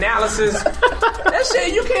sports analysis, that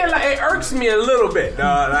shit you can't like. It irks me a little bit,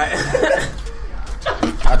 dog. Like,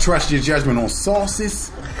 I trust your judgment on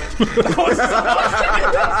sauces. Good place,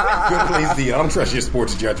 D. I don't trust your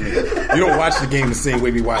sports judgment. You don't watch the game the same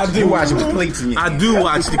way we watch it. You watch it with plates in your hand. I do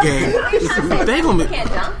watch the game. They gonna be.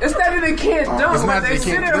 it's that they can't dunk, It's not but they they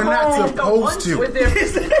sit can't. at They're not home supposed to. with their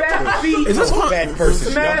fat feet. Is this Fat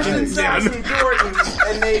person. smashing socks and Jordans,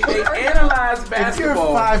 and they analyze If you're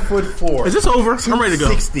basketball. 5'4", Is this over? I'm ready to go.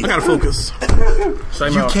 260. I gotta focus.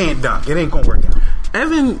 you can't dunk. It ain't gonna work out.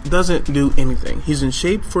 Evan doesn't do anything. He's in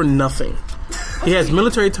shape for nothing. He has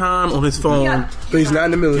military time on his phone. But he's not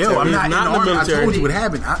in the military. Yo, I'm He's not, not in the army. I told you what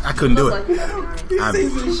happened. I couldn't do it. I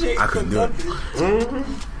couldn't do it.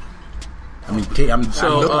 I mean, I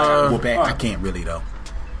look like I whoop ass. I can't really though.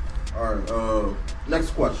 All right.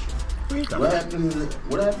 Next question. What happens in the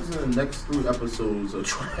next 3 episodes of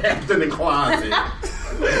Trapped in the Closet? Trapped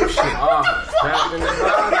in the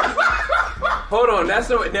closet. Hold on, that's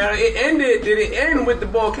so. Now it ended. Did it end with the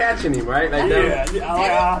ball catching him? Right? Like that.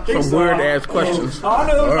 Yeah, I think Some so. weird ass questions. I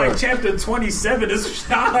don't know. It was like chapter 27.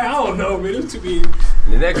 I don't know, man. It's too big.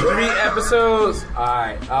 The next 3 episodes. All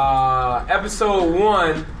right. Episode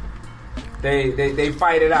 1, they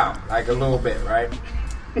fight it out like a little bit, right?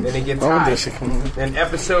 Then they get tired. Then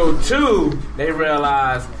episode 2, they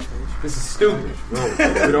realize this is stupid.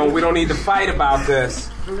 We don't need to fight about this.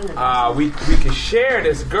 We can share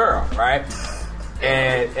this girl, right?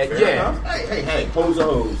 And yeah. Hey, hoes are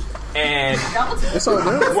hoes. And It's all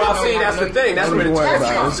good. well, see, that's the thing. That's where the twist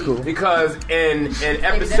comes. It's cool. Because in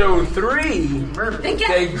episode 3,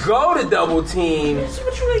 they go to double team,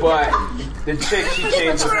 but the chick, she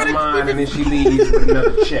changes her mind and then she leaves with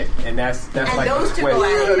another chick, and that's like those the two twist. go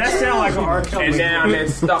at it. That sounds like an R. Kelly. And now they're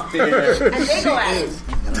stuck there. And they go at it.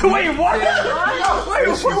 Wait, what?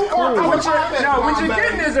 No, what you're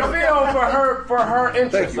getting is a feel for her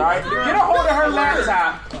interest, all right? Get a hold of her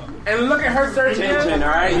laptop and look at her search engine, all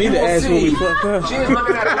right? You need to ask when we fucked up. She is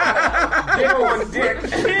looking at dick on dick.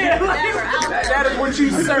 That is what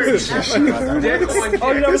you search. Dick on dick.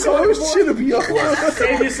 Oh, you never saw it Shit will be all.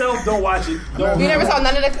 Save yourself. Don't watch it. Don't. You never saw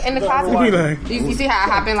none of the in the class? You see how it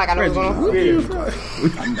happened? Like I know what's going on.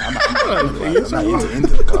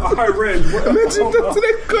 All right, Reg.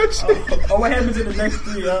 What happens in the next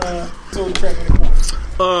 3 total track in the corner?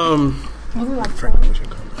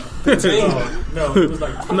 No, it was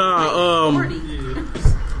like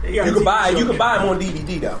You can buy them on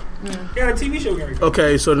DVD though. got a TV show going.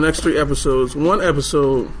 Okay, so the next 3 episodes. One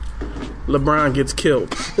episode, LeBron gets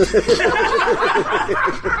killed. Why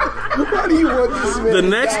do you want this man? The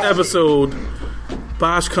next episode,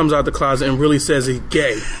 Bosh comes out the closet and really says he's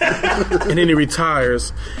gay. And then he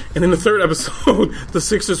retires. And in the 3rd episode, the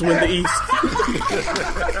Sixers win the East.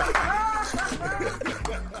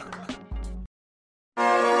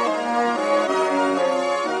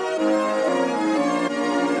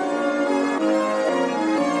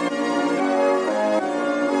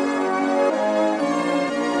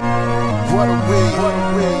 What a wig.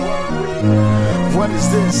 What is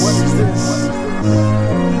this?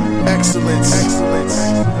 Excellence.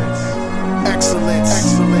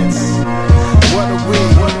 What a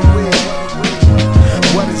wig.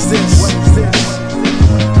 What is this? What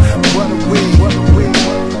a wig.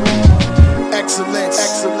 Excellence.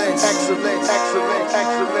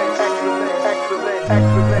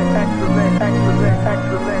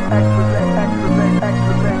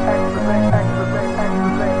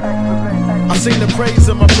 I sing the praise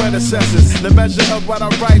of my predecessors. The measure of what I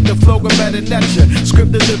write, the flow of better nature.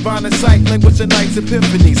 Script of divine insight, language of night's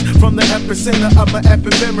epiphanies. From the epicenter of my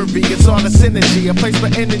epic memory, it's all a synergy, a place for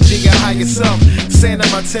energy, a higher self. Sand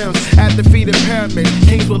of my Thames, at the feet of pyramid.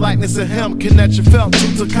 Kings with likeness of him, connect your felt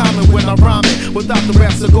to common when I rhyme it. Without the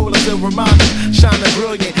raps, the goal is a reminder. Shining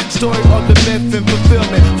brilliant, story of the myth and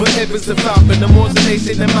fulfillment. For Ibis the Falcon, the Moors, the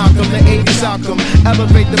Nation, and Malcolm, the 80s outcome.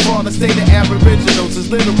 Elevate the ball, the state of aboriginals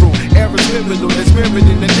is literal. Era's pivotal, that's mirrored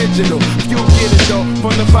in the digital. Few get it though,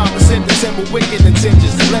 from the 5% December wicked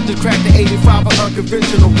intentions. Legend crack the 85 of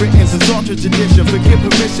unconventional writtens. It's ultra tradition, forgive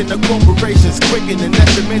permission of corporations. Quicken and not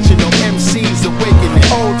dimensional MCs awakening.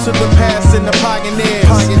 Old to the past and the pioneers.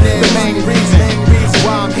 The main reason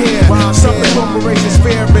why I'm here. Some the corporations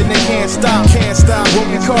fear and they can't stop. What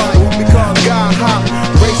we call it, God hop.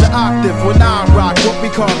 Raise an octave when I rock. What we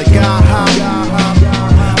call it, God hop.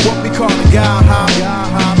 What we call it, God hop.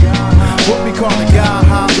 What we call it, God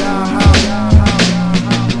hop.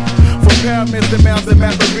 From pyramids to mounds and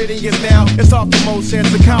meridians now, it's off the most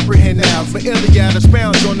hands to comprehend now. But Iliad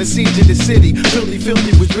expounds on the siege of the city.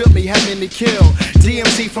 Filthy was built me, having to kill.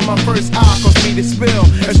 DMC from my first eye caused me to spill.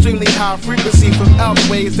 Extremely high frequency from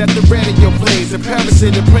outways that the radio plays. A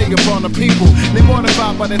parasite to prey upon the people. They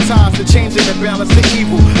mortified by the times to changing the balance to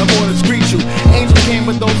evil. I'm more to greet you. Angel came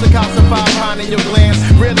with those that calcify behind in your glance.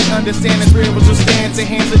 Really understanding spiritual stance. And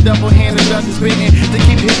hands are double-handed, justice bitten. To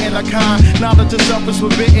keep hitting a con. Knowledge of self is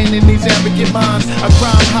forbidden in these arrogant minds. A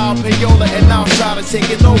crime, high payola, and outsiders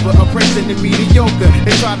taking over. Oppressing the mediocre.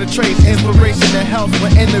 They try to trace inspiration and health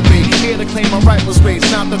but innovate. Here to claim my rightful space,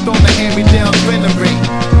 not the throne to hand me down, venerate.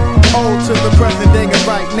 Old to the present day and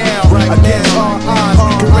right now. Against all odds,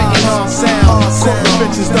 creating all sound. Corporate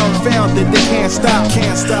bitches dumbfounded, they can't stop.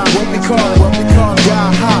 What we call it, God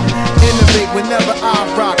hop. Innovate whenever I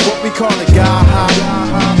rock. What we call it, God hop.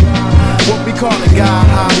 What we call it, God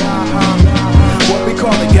hop. What we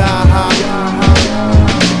call it, God hop.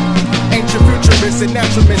 Ancient futurist and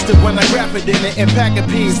naturalistic when I grab it in it and pack a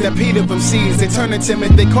piece that Peter from seeds. They turn it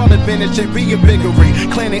timid, they call it vintage and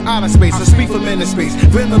reinvigorate. Claiming outer space, I speak from inner space.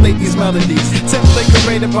 Ventilate these melodies. Template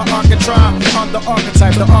created by archetype. On the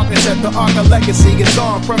archetype, the architect, the arc of legacy. It's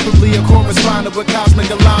on, preferably a correspondent with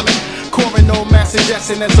cosmic alignment. Coronal mass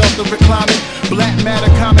suggestion that's off the reclining. Black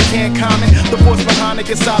matter comic can't comment. The force behind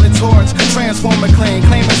it gets solid towards transformer claim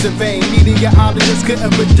it's in vain. Meteorologists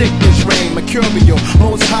couldn't predict this rain. Mercurial,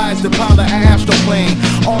 most high is the pilot of astral plane.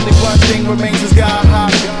 Only one thing remains is God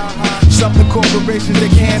hop. Something corporations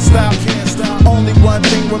they can't stop. Only one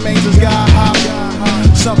thing remains is God hop.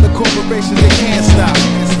 Something corporations they can't stop.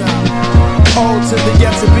 Old to the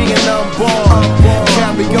yet to be an unborn.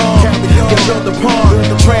 Carry on, get built upon.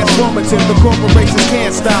 Transform imperative. The corporations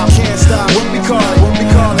can't stop. What we call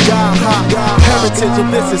it, God hop. Heritage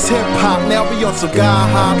of this is hip hop. Now we on some God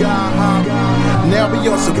hop. Now we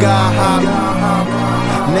on some God hop.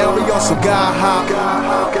 Now we on some God hop.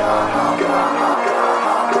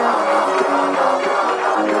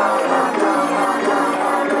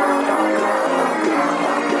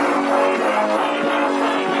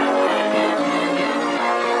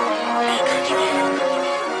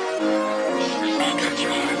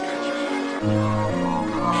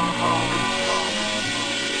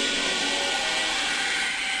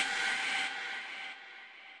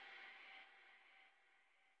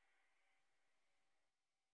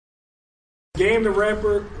 Game the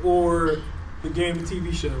Rapper or the Game the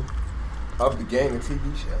TV show? Of the Game the TV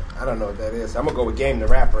show. I don't know what that is. I'm gonna go with Game the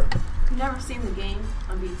Rapper. You've never seen the game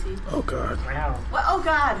on BT? Oh God. Wow. What? Oh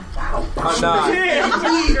God. Oh, nah.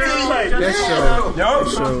 That show. Yo,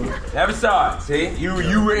 That show. never saw it. See, you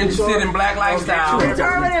were interested in black lifestyle.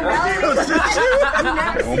 Determined and Valerie. You've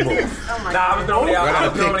never seen this? Oh my Nah, I was normally out. I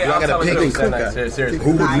gotta pick Seriously.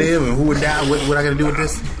 who would live and who would die. What I gotta do with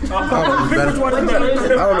this? Which one is better? I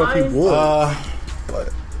don't know if he would. But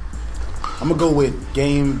I'm gonna go with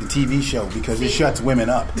Game the TV show because it shuts women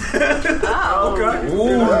up. Oh. Okay.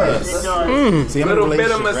 Ooh. See, I'm A in a little bit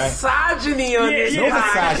of relationship, right? misogyny on this. No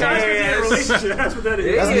misogyny. That's what that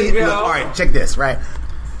is. That's There me. you go. Look, all right, check this, right?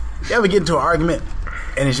 You ever get into an argument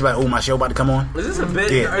and then she's like, "Oh, my show about to come on." Is this a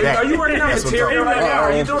bit? Yeah, are you working on that's what I'm material right talking now?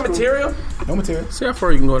 about. Are you doing material? No material. See how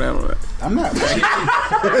far you can go down on that. I'm not.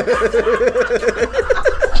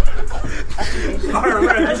 All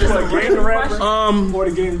right, this is like Game the Rapper or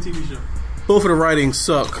the Game the TV show? Both of the writings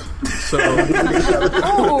suck. So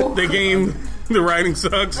the game, the writing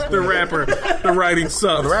sucks. The rapper, the writing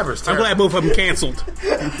sucks. The rapper's I'm terrible. glad both of them canceled.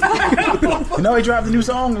 You know he dropped a new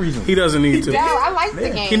song recently. He doesn't need to. No, I like the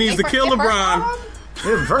game. He needs to kill LeBron.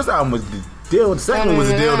 The first album was the deal. The second one was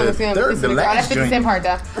the deal. The third, the last That's 50 Cent joint. part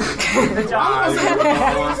though.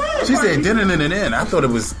 She said, "Din." I thought it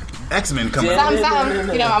was X-Men coming. Something.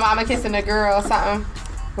 You know, my mama kissing a girl, something.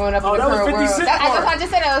 Going up in the that was curl 50 world. Cent That's part. what I just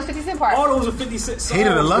said. That was 50 Cent part. All those are 50 Cent songs.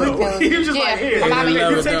 Hated to love it? though. He was just like, here. My mama you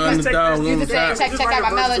used take this, take this. to say, check out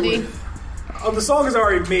my melody. The song is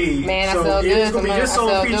already made. Man, I so feel it's good, gonna be man. this I song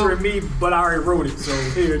feel featuring me, but I already wrote it. So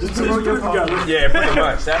here, just put it together. Yeah, pretty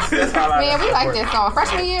much. That's how I. Man, we like this song.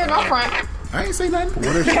 Freshman year, no front. I ain't say nothing.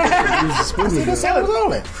 What if she used the spoon? That's all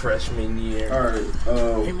that. Freshman year. All right.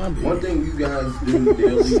 One thing you guys do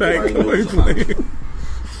daily, nobody knows about.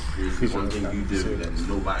 Is one thing you do that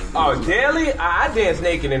nobody knows. Oh, daily? I dance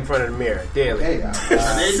naked in front of the mirror. Daily. Hey, all right.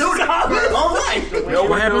 No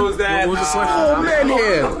one knows that. What was the question? Oh man,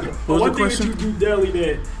 here. What was One the thing that question? you do daily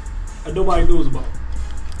that nobody knows about.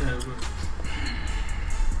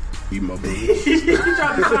 Eat my booty. He didn't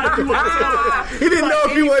know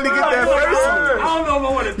if you wanted to get that first. I don't know if I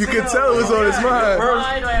want to. You could tell it was on his mind.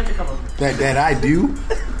 Why do I have to come up? That I do.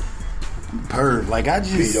 Perv. Like I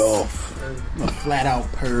just Beat off. I'm a flat out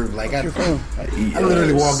perv. Like I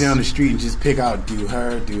literally walk down the street and just pick out do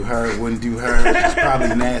her, wouldn't do her. She's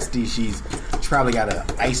probably nasty. She's probably got a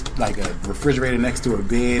refrigerator next to her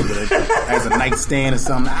bed with as a nightstand or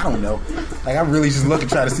something. I don't know. Like I really just look and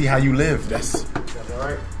try to see how you live. That's All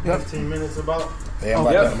right. Yep. 15 minutes about. yeah. I'm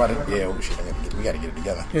about to, yeah. Oh shit! We gotta get it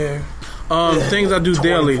together. Yeah. Things I do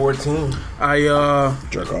daily. 14. I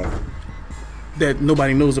Jerk off. that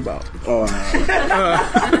nobody knows about. Oh,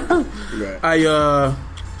 right. I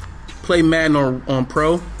play Madden on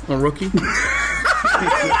Pro, on Rookie. And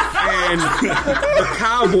the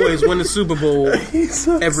Cowboys win the Super Bowl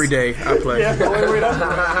every day I play. Yeah, the only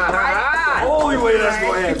way that's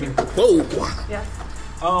going to happen. Whoa. Yes.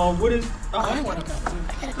 What is... I want to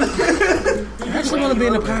I actually want to be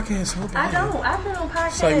in the podcast. So bad. I don't. I've been on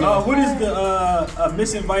podcasts. Like, what is the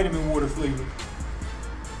missing vitamin water flavor?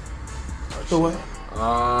 The what?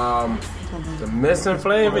 The missing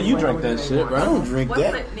flavor. You drink that shit, I right? don't drink What's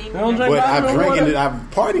that. the name? You don't drink But I've vitamin drank water? it. I've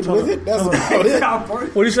partied with it. That's about it.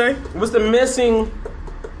 What do you say? What's the missing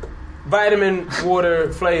vitamin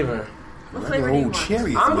water flavor? What flavor do you Old want?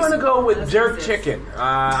 cherry. I'm gonna go with jerk chicken.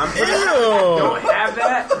 I'm pretty sure I don't have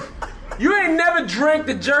that. You ain't never drank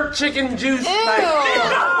the jerk chicken juice. Like,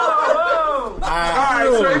 Alright,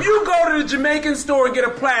 so if you go to the Jamaican store and get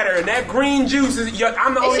a platter and that green juice is,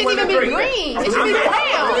 I'm the only one that drinks it. It shouldn't even be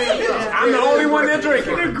brown. I'm the only one that drinks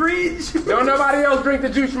it. The green juice. Don't nobody else drink the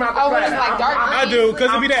juice from out the Oh, when platter. it's like dark green. I do,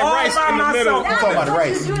 because it be that all rice by in the middle. myself. I'm talking about the What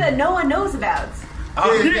rice. you do that no one knows about?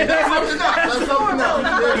 Let's open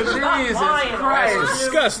up. Jesus Christ. That's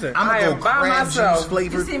disgusting. I'm gonna go by crab myself. juice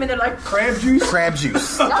flavored. You see him in there like Crab juice? Crab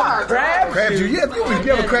juice. Crab Juice. Yeah, if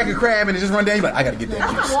you ever crack a crab and it just run down, you're like, I gotta get that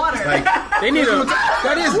juice. water. Like, They need a.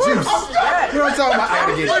 that is juice. You know what I'm talking about? I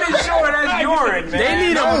gotta get it. Pretty sure that's urine, man. They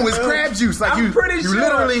need No, it's crab juice. Like I'm pretty sure.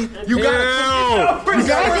 literally, you gotta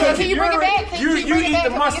Can you bring it back? Can You bring it eat back? the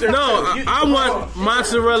mustard. No, I want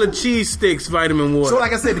mozzarella cheese sticks vitamin water. So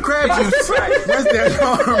like I said, the crab juice runs down your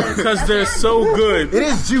arm. Because they're so good. It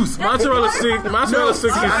is juice. Mozzarella sticks is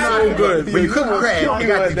so good. When you cook crab, you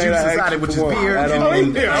got the juice inside it, which is beer. I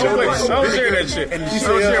don't share that shit. And I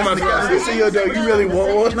don't share my stuff. so yo, dog, you really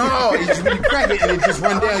want one? No, it's just when you crack it and it just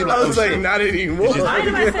run down. You're like, I was oh, like, shit. not anymore. Why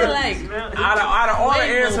did I say like? Out of all the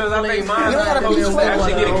answers, I think mine You got a peach is flavor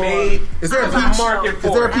actually one, getting though. made. Is there a There's peach? market Is for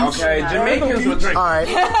there a it, peach? okay? Jamaicans will drink. All right.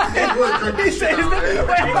 He said,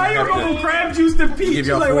 wait, how you go from crab juice to peach? Give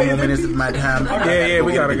y'all Like, 4 wait, more is it minutes of peach? my time. Yeah,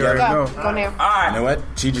 we gotta go. Go now. All You know what?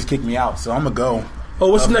 She just kicked me out, so I'm gonna go. Oh,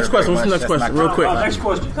 what's the Love next her question? very What's the next much. question? That's Real quick. Next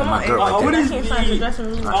question. Come on, girl right What there. is can't find the dressing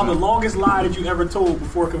room. the longest lie that you ever told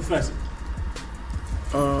before confessing?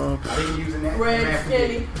 Red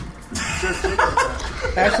City. I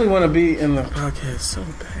actually want to be in the podcast so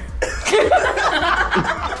bad.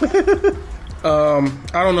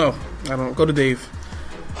 I don't know. Go to Dave.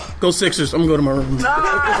 Go Sixers. I'm gonna go to my room.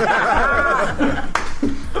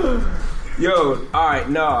 Yo, all right,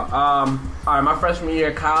 no. All right, my freshman year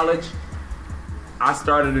of college, I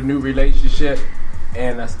started a new relationship,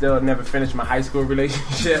 and I still never finished my high school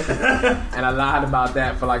relationship. And I lied about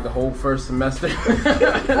that for like the whole first semester.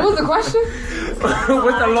 What was the question?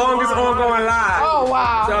 What's the longest ongoing lie? Oh,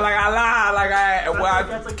 wow. So like I lied, like I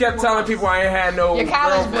kept telling people I ain't had no Your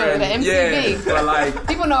college boo, girlfriend. the MCV. Yeah, for like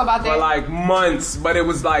People know about for that. like months, but it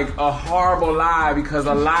was like a horrible lie because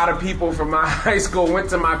a lot of people from my high school went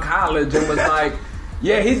to my college and was like,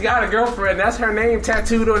 yeah, he's got a girlfriend. That's her name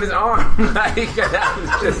tattooed on his arm. Like, that was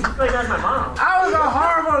just. Like that's my mom. I was a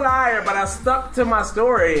horrible liar, but I stuck to my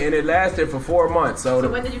story, and it lasted for 4 months. So,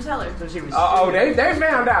 When did you tell her? So she was. they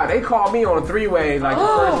found out. They called me on a 3-way like the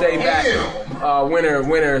first day back,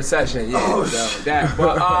 winter session. Yeah, so that.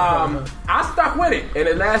 But I stuck with it, and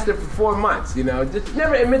it lasted for 4 months. You know, just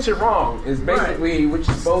never admit you're wrong is basically what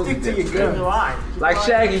you're supposed to do. Stick to your gun. Like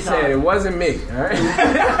Shaggy said, it wasn't me. All right.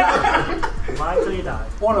 Lie till you die.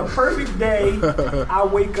 On a perfect day, I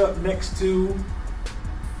wake up next to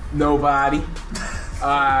Nobody.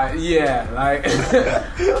 Yeah, like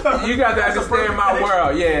you got to understand my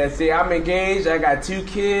world. Yeah, see, I'm engaged. I got 2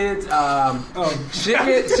 kids.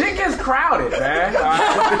 Shit gets crowded, man.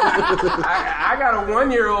 I got a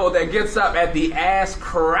 1-year-old that gets up at the ass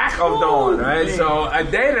crack of dawn. Right, so a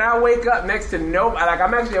day that I wake up next to nobody. Like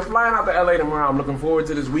I'm actually flying out to LA tomorrow. I'm looking forward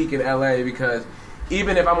to this week in LA because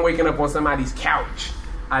even if I'm waking up on somebody's couch,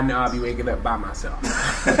 I know I'll be waking up by myself.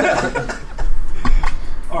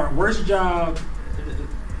 All right, worst job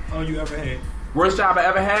you ever had? Worst job I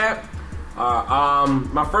ever had?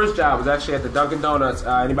 My first job was actually at the Dunkin' Donuts.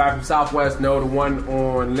 Anybody from Southwest know the one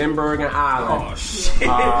on Lindbergh and Island? Oh shit!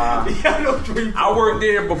 I worked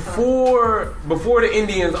there before the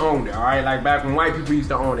Indians owned it. All right, like back when white people used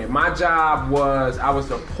to own it. My job was I was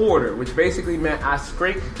a porter, which basically meant I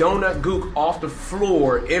scraped donut gook off the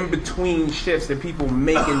floor in between shifts that people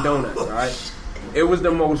making donuts. All right. It was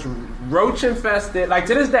the most roach infested. Like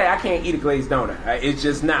to this day, I can't eat a glazed donut. Right? It's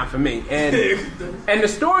just not for me. And the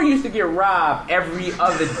store used to get robbed every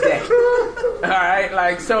other day. All right,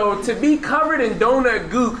 like so to be covered in donut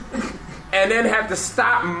gook and then have to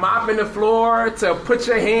stop mopping the floor to put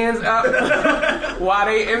your hands up while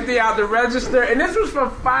they empty out the register. And this was for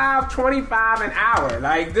 $5.25 an hour.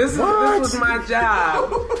 Like this was my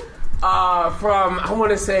job. From I want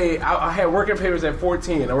to say I had working papers at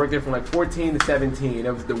 14. I worked there from like 14 to 17.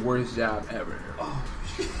 That was the worst job ever.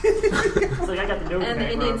 It's like I got the note. And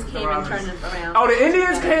the Indians came and turned it around. Oh, the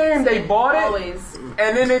Indians came, they bought it, Always.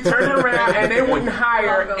 and then they turned it around, and they wouldn't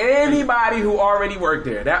hire anybody who already worked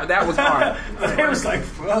there. That was hard. They was like,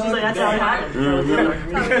 fuck. She's like, that's how it happened.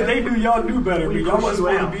 Because they knew y'all knew better. But y'all wasn't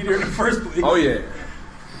supposed to be there in the first place. Oh yeah.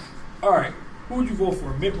 All right, who would you vote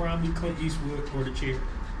for? Mitt Romney, Clint Eastwood, or the chair?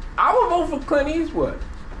 I would vote for Clint Eastwood.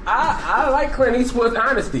 I like Clint Eastwood's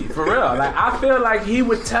honesty, for real. Like I feel like he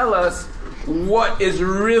would tell us what is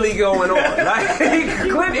really going on. Like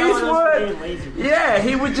Clint Eastwood, yeah,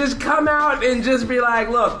 he would just come out and just be like,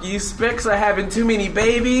 "Look, you spics are having too many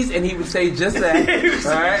babies," and he would say just that.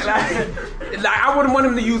 All right, like I wouldn't want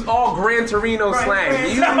him to use all Gran Torino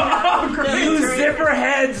slang. You zipper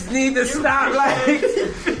heads need to stop. Like,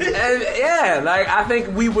 and yeah, like I think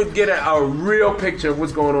we would get a real picture of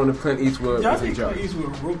what's going on if Clint Eastwood I was in think charge. Clint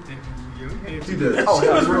Eastwood wrote that movie. yo. He did. Oh,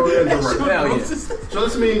 hell, real Hell yeah. So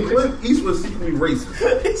this means Clint Eastwood was secretly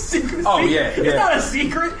racist. Secret. Oh, yeah, It's yeah. not a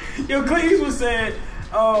secret. Yo, Clint Eastwood said,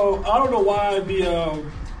 "Oh, I don't know why the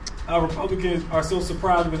Republicans are so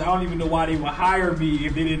surprised because I don't even know why they would hire me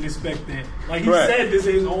if they didn't expect that." Like he Right. said this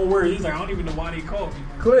in his own words. He's like, "I don't even know why they called me."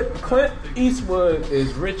 Clint Eastwood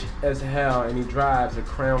is rich as hell, and he drives a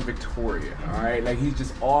Crown Victoria. All right, like he's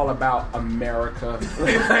just all about America.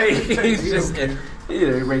 Like, he's just a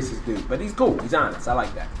racist dude, but he's cool. He's honest. I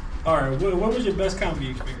like that. All right, what was your best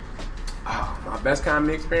comedy experience? Oh, my best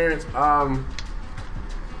comedy experience?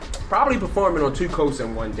 Probably performing on two coasts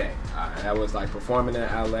in one day. That was like performing in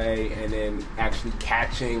LA and then actually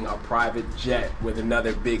catching a private jet with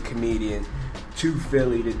another big comedian to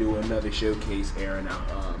Philly to do another showcase, airing out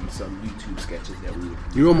some YouTube sketches that we would.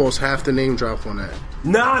 You almost have to name drop on that.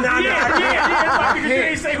 No. I figured you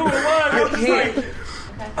didn't say who it was. I was just can't. like,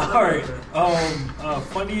 all right,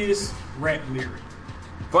 funniest rap lyric.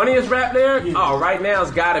 Funniest rap lyric? Yeah. Oh, right now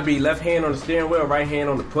it's gotta be left hand on the steering wheel, right hand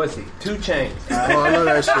on the pussy. 2 Chainz. Oh, I love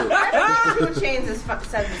that shit. I think 2 Chainz is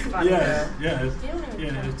funny. Yeah. 2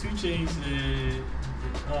 Chainz said,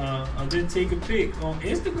 I did take a pic on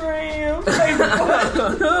Instagram.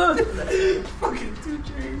 Fucking 2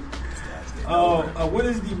 Chainz. What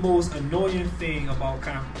is the most annoying thing about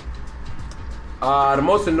comedy? The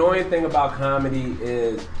most annoying thing about comedy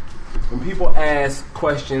is when people ask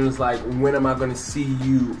questions like, when am I going to see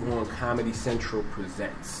you on Comedy Central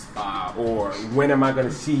Presents? Or when am I going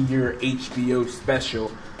to see your HBO special?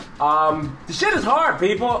 The shit is hard,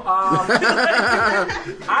 people.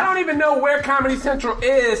 I don't even know where Comedy Central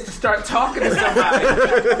is to start talking to somebody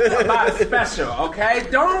about a special, okay?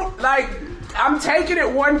 I'm taking it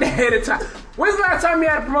one day at a time. When's the last time you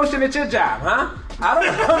had a promotion at your job, huh? I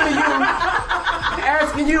don't come to you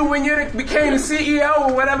asking you when you became the CEO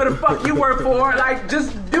or whatever the fuck you work for. Like,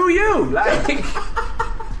 just do you. Like,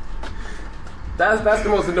 that's the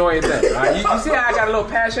most annoying thing. Right? You see how I got a little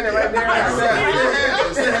passionate right there?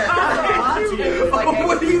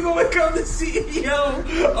 When are you going to become the CEO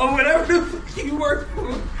or whatever the fuck you work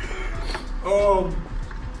for?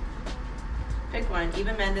 Pick one,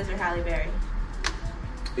 Eva Mendes or Halle Berry.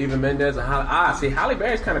 Eva Mendes and Halle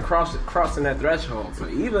Berry's kind of crossing that threshold. So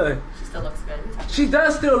Eva, she still looks good. She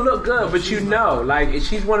does still look good, but like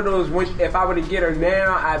she's one of those. If I were to get her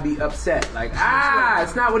now, I'd be upset. Like,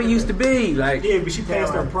 it's not what it used to be. Like, yeah, but she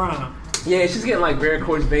passed her prime. Yeah, she's getting like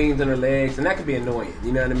varicose veins in her legs, and that could be annoying.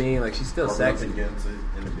 You know what I mean? Like, she's still sexy. Against it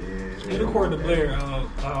in the bed. And according to Blair,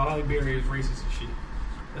 Halle Berry is racist and shit.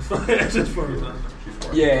 That's just for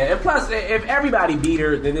yeah, and plus, if everybody beat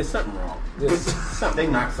her, then there's something wrong. They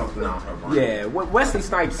knocked something out of her brain. Yeah, Wesley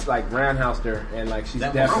Snipes like roundhoused her, and like she's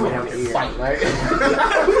definitely on the ear. Like,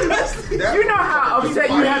 you know how upset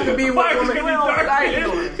you have to be with a woman.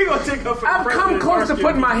 I've come close to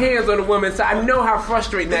putting my hands on a woman, so I know how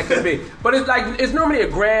frustrating that could be. But it's normally a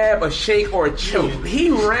grab, a shake, or a choke. He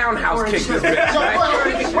roundhouse kicked this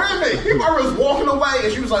bitch. Wait a minute. He was walking away,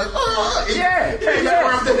 and she was like,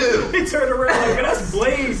 He turned around like, that's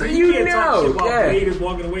Blade. So you can't talk shit while Blade is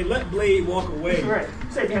walking away. Let Blade walk away. Right.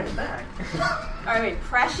 Say behind the back. Alright, wait.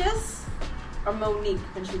 Precious or Monique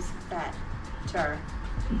when she was fat? Tur.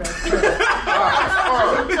 So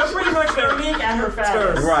pretty much Monique at her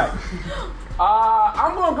fattest. Right.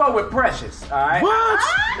 I'm gonna go with Precious. All right. What?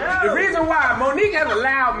 The reason why Monique has a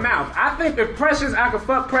loud mouth. I think if Precious, I could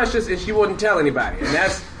fuck Precious and she wouldn't tell anybody, and I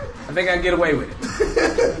think I can get away with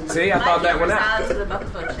it. See, I thought that one out. To the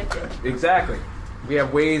buffalo chicken. Exactly. We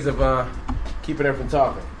have ways of keeping her from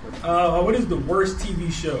talking. What is the worst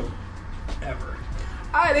TV show ever?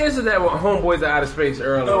 I answered that with Homeboys of Outer Space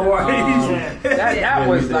earlier. Oh, right. That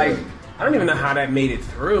was like, I don't even know how that made it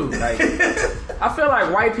through. Like, I feel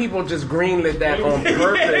like white people just greenlit that on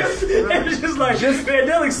purpose. It's just like, man,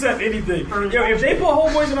 they'll accept anything. Yo, if they put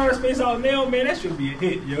Homeboys in Outer Space out now, man, that should be a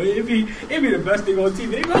hit. Yo, it'd be the best thing on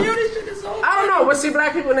TV. They be like, yo, this shit is so. I don't know, but see,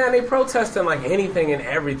 black people now, they protesting like anything and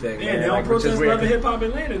everything. Yeah, man. they don't like, protest love and hip hop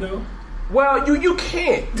Atlanta though. Well, you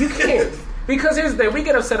can't. Because here's the thing, we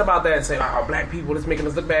get upset about that and say, oh, black people, it's making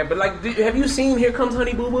us look bad. But, like, have you seen Here Comes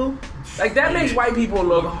Honey Boo Boo? Like, that makes white people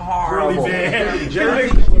look horrible. Really bad.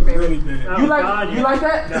 Jersey? Really bad. You like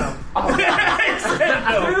that? No. Oh.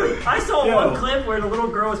 I saw one clip where the little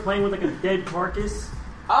girl was playing with, like, a dead carcass.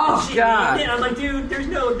 Oh, God. Yeah, I'm like, dude, there's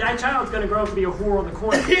no, that child's gonna grow up to be a whore on the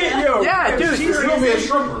corner. Yeah, dude, she's gonna be a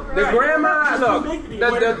stripper. The grandma,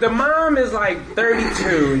 look, the mom is like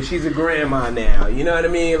 32 and she's a grandma now. You know what I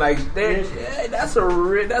mean? Like, that's Wait,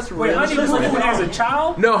 real. Honey Boo Boo as a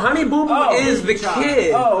child? No, Honey Boo Boo is the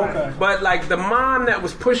kid. Oh, okay. But like the mom that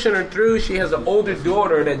was pushing her through, she has an older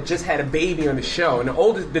daughter that just had a baby on the show, and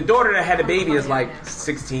the daughter that had a baby is like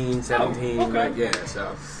 16, 17. Oh, okay. Like, yeah,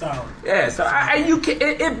 so. Solid. Yeah, so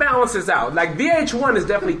it balances out. Like VH1 is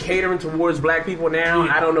definitely catering towards black people now.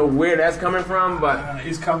 I don't know where that's coming from, but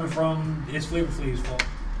it's coming from Flavor Flav's fault.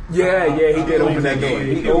 Yeah, he did open that door.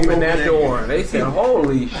 He opened that door. They said,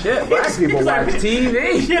 "Holy shit, black people watch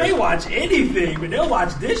TV." Yeah, they watch anything, but they'll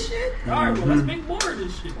watch this shit. All right, well, let's make more of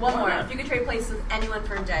this shit. One more. If you could trade places with anyone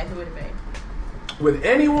for a day, who would it be? With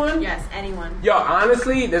anyone? Yes, anyone. Yo,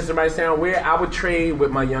 honestly, this might sound weird. I would trade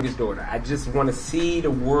with my youngest daughter. I just want to see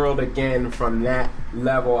the world again from that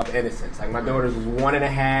level of innocence. Like, my daughter's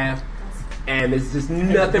 1.5, and there's just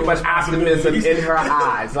nothing but optimism in her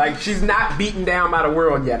eyes. Like, she's not beaten down by the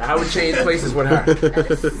world yet. I would change places with her.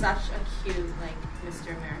 That is such a cute, like,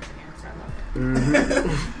 Mr. American answer. I love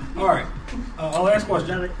it. All right. Last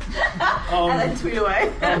question. And then tweet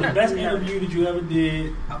away. The best interview that you ever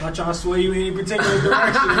did. I'm not trying to sway you in any particular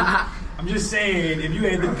direction. I'm just saying, if you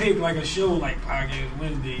had to pick like a show like Podcast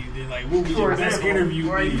Wednesday, then like what would your best interview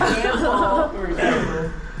be?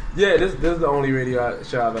 Yeah, this is the only radio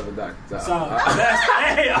show I've ever done. So,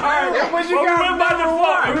 hey, all right. What you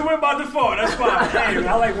got? We went by default. That's fine. Hey,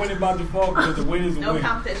 I like winning by default because the win is the win. No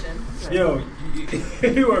competition. Yo,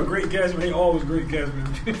 you are a great guest, man. They always great guests, man.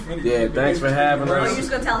 Yeah, thanks for having Are you us. just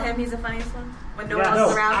going to tell him he's the funniest one? When no one Yeah,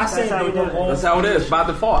 else is around? I said they don't all. That's how it is, by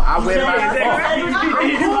default. I win by default.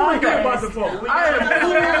 He's cool with that by default. I am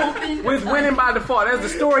cool with winning by default. That's the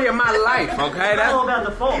story of my life, okay? That's all That's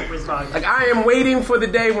about default, Chris Boggs. like I am waiting for the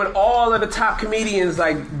day when all of the top comedians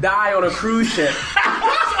like die on a cruise ship.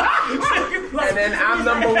 And then I'm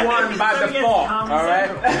number one by default, all right?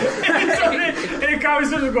 And the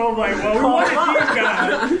conversation goes like, well, we want these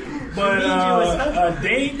guys. But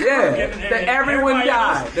Dave, and everyone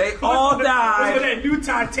died. They all died. So that new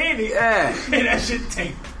Titanic, and that shit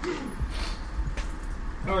tanked.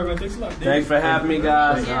 All right, man. Thanks a lot. Dave. Thanks for having me,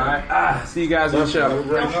 guys. All right. See you guys on the show.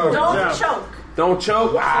 Don't choke. Don't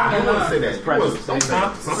choke. I don't want to say that. It's precious.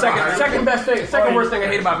 Second best thing. Second worst thing I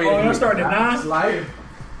hate about being. Oh, you're starting at 9?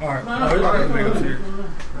 All right.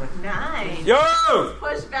 9. Yo!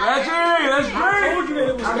 Push back. Reggie, let's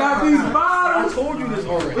drink. I got these bottles. I told you this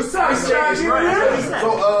already. What's up, Shaq? So,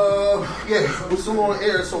 yeah, we're still on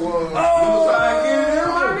air, so, Come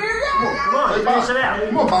on, finish it out.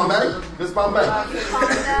 Come on, Bombay. Let's Bombay. I'm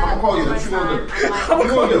gonna call you. What you gonna do? What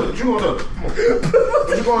you gonna do? What you gonna do? Come on.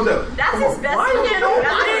 What you gonna do? That's his best friend.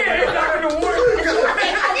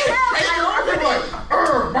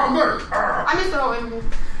 Bombay. I missed the whole interview.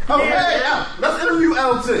 Oh, hey, let's interview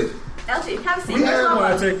LT. LT, have a seat.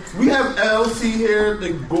 We have LT here, the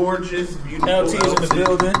gorgeous, beautiful LT is in the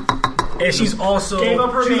building. And she's also Gave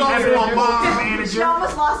up her baby. manager. She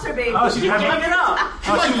almost lost her baby. Oh, she's Give it up.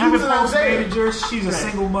 like having using post Isaiah. manager. She's a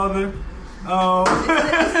single mother. She's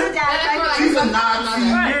a Nazi.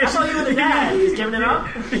 I thought you were the dad. He's giving it up.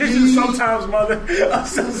 She's sometimes mother.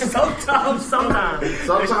 Sometimes.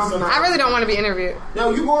 Sometimes I really don't want to be interviewed. Yo,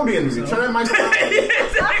 you gonna be interviewed. Turn that mic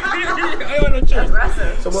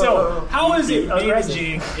on. So, how is it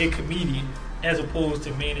managing a comedian as opposed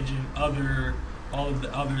to managing all of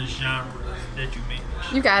the other genres that you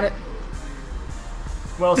manage? You got it.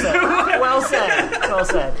 Well said. Well said. Well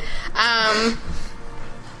said.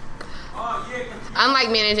 Unlike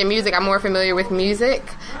managing music, I'm more familiar with music.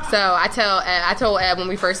 So I told Eb when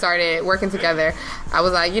we first started working together, I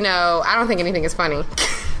was like, I don't think anything is funny.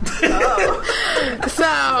 So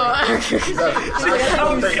I'm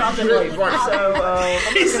like,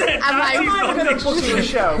 I'm going to book you the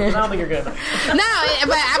show. I don't think you're good. No,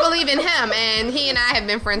 but I believe in him, and he and I have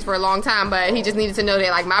been friends for a long time. But he just needed to know that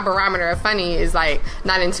like my barometer of funny is like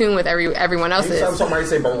not in tune with everyone else's. Anytime somebody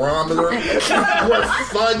say barometer, what's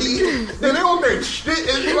funny? Then they don't think shit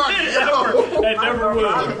is funny. That never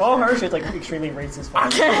will. Paul Hirsch is like extremely racist.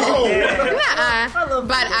 Funny.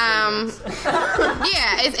 But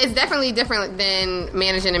yeah, it's definitely different than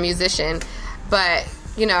managing a musician. But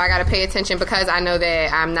I got to pay attention because I know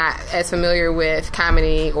that I'm not as familiar with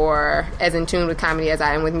comedy or as in tune with comedy as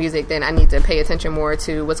I am with music. Then I need to pay attention more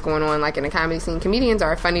to what's going on, like in the comedy scene. Comedians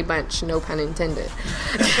are a funny bunch, no pun intended.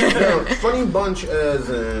 Funny bunch as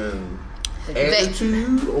in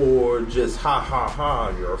Attitude or just ha ha ha,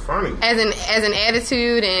 you're funny? As an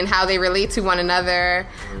attitude and how they relate to one another.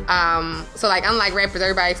 So like unlike rappers,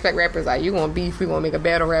 everybody expect rappers like you gonna beef, we gonna make a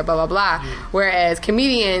battle rap, blah blah blah. Whereas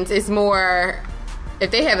comedians, it's more if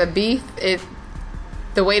they have a beef,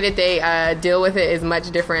 the way that they deal with it is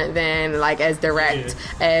much different than like as direct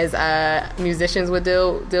as musicians would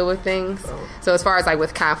deal with things. So as far as like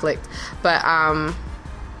with conflict, but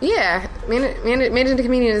managing a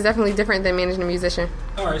comedian is definitely different than managing a musician.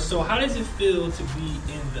 All right, so how does it feel to be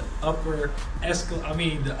in the upper echelon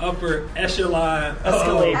of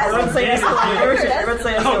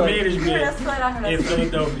management in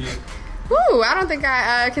Philadelphia? Ooh, I don't think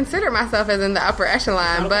I consider myself as in the upper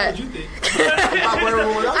echelon, but because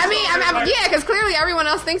clearly everyone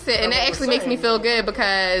else thinks it, and that actually makes me feel good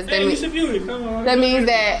because that means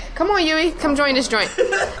that come on, Yui, come join this joint.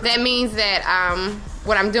 That means that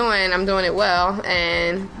what I'm doing it well,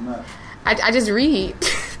 and I just read.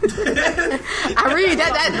 I read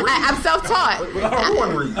I'm self-taught.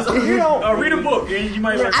 Everyone reads. Read a book, and you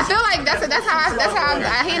might. I feel like that's how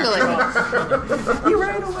I handle it. You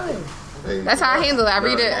ran away. That's how I handle it. I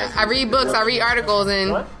read books, I read articles,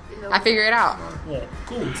 and I figure it out. Yeah,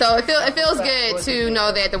 cool. So it feels good to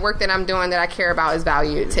know that the work that I'm doing that I care about is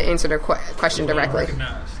valued, to answer the question directly.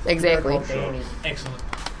 Exactly. Excellent.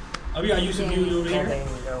 We got Yusuf over here.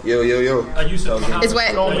 Yo. Yusuf. It's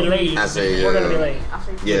wet. I say, We're gonna be late.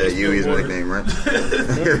 yeah, you is my nickname, right?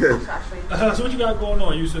 So what you got going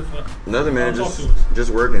on, Yusuf? Nothing, man. Just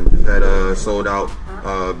working. Just had a sold out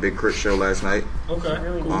Big Crit show last night. Okay.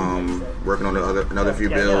 Working on another few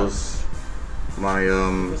bills. My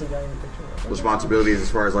responsibilities as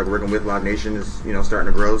far as like working with Live Nation is starting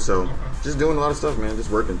to grow. So just doing a lot of stuff, man.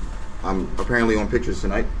 Just working. I'm apparently on pictures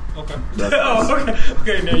tonight. Okay. Okay. Now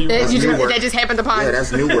that just happened upon. Yeah,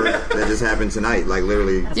 that's new work that just happened tonight. Like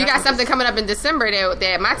literally. You got something coming up in December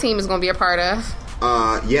that my team is going to be a part of.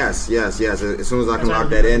 Yes. As soon as I can lock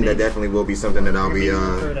that in, that definitely will be something that I'll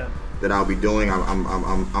be doing.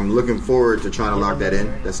 I'm looking forward to trying to lock that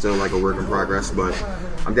in. That's still like a work in progress, but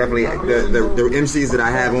I'm definitely the MCs that I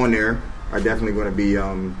have on there are definitely going to be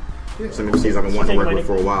some MCs I've been wanting to work with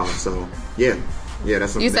for a while. So yeah. Yeah,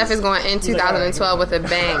 that's something. Yusuf is going in 2012 with a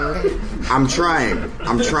bang. I'm trying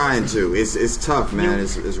to. It's tough, man.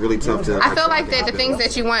 It's really tough to. I feel like that the things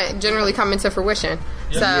that you want generally come into fruition.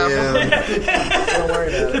 So yeah,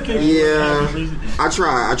 I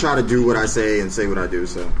try to do what I say and say what I do.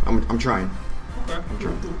 So I'm trying. Okay. I'm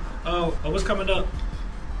trying. What's coming up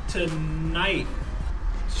tonight?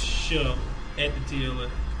 Show at the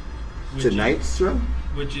TLA. Tonight's show,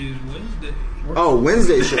 which is Wednesday. Oh,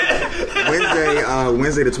 Wednesday show.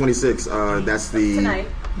 Wednesday the 26th. That's the tonight.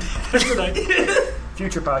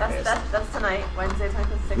 Future podcast. That's tonight. Wednesday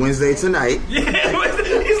 26th. Wednesday tonight. Yeah,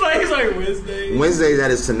 he's like Wednesday. Wednesday,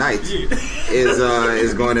 that is tonight. Yeah.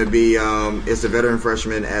 is going to be it's a veteran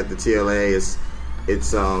freshman at the TLA.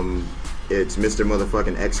 It's Mr.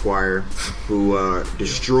 Motherfucking Esquire who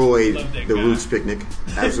destroyed the Roots Picnic.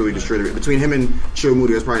 Absolutely destroyed it. Between him and Chill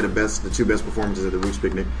Moody, that's probably the two best performances at the Roots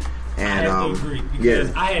Picnic. And I have to agree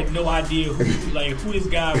because I had no idea who this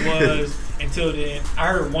guy was until then. I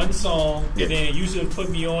heard one song and then Yusuf put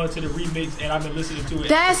me on to the remix and I've been listening to it.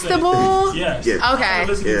 That's the bull. Yes. Yeah. Okay.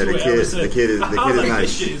 The kid is nice.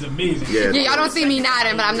 This shit is amazing. Yeah. Y'all don't see me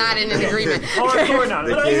nodding, but I'm nodding in agreement.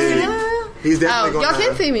 He's definitely going. Y'all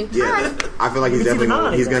can see me. Yeah, I feel like he's definitely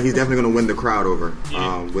going to win the crowd over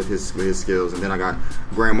with his skills. And then I got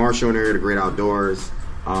Graham Marshall in there, the Great Outdoors.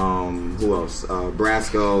 Who else?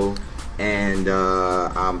 Brasco, and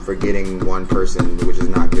I'm forgetting one person, which is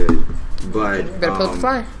not good. But better pull the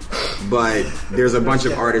flyer. But there's a bunch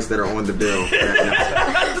of artists that are on the bill.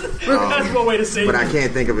 That's one way to say it. But I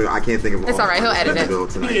can't think of it. It's all right. He'll edit it. Bill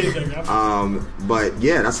tonight. But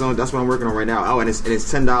yeah, that's what I'm working on right now. Oh, and it's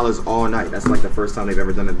 $10 all night. That's like the first time they've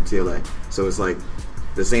ever done it at the TLA. So it's like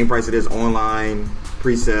the same price it is online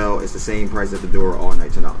pre-sale. It's the same price at the door all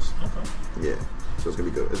night, $10. Okay. Yeah. So it's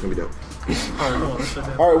gonna be good. It's gonna be dope.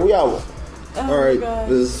 All right, we out. All right,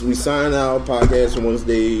 we sign out podcast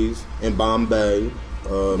Wednesdays in Bombay.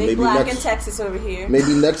 Big maybe Black next, in Texas over here.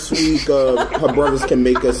 Maybe next week, her brothers can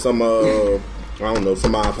make us some. I don't know,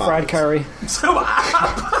 some iPods. Fried curry. So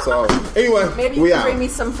anyway, maybe you can bring me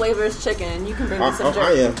some flavors chicken. You can bring me some jerky.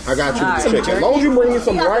 I am. I got you some chicken. As long as you bring me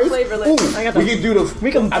some rice. Ooh, we can do the.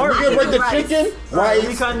 We can bring the chicken, rice. Are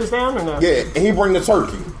we cutting this down or no? Yeah, and he bring the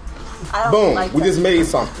turkey. I don't Boom. like we just made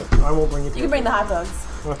something. I won't bring it. You can bring the hot dogs.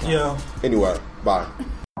 Okay. Yeah. Anyway, bye.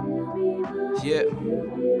 Yeah.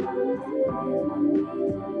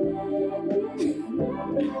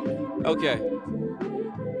 Okay.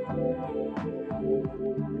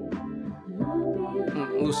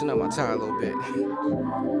 Loosen up my tie a little bit.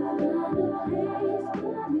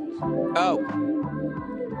 Oh.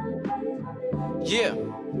 Yeah.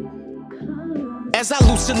 As I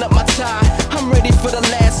loosen up my tie, I'm ready for the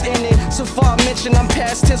last inning. So far mentioned, I'm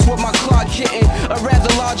past tense with my clock hitting. A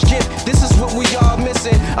rather large gift, this is what we all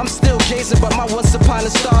missing. I'm still gazing, but my once upon a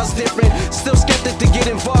star's different. Still skeptic to get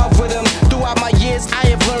involved with him. Throughout my years, I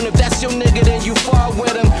have learned if that's your nigga, then you fall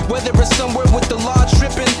with him. Whether it's somewhere with the law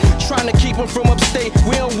tripping, trying to keep him from upstate.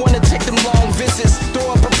 We don't want to take them long visits.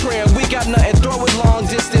 Throw up a prayer, we got nothing, throw it long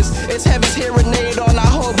distance. It's heaven's hearing aid on, I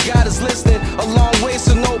hope God is listening. A long way,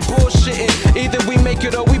 so no bullshitting. Either we make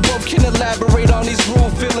it or we both can elaborate on these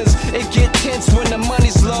rude feelings. It get tense when the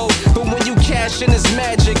money's low, but when you cash in it's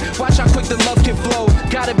magic. Watch how quick the love can flow.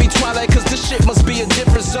 Gotta be Twilight, cause this shit must be a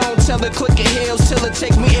different zone. Tell it click it heels till it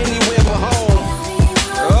take me anywhere but home.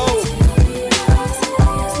 Oh.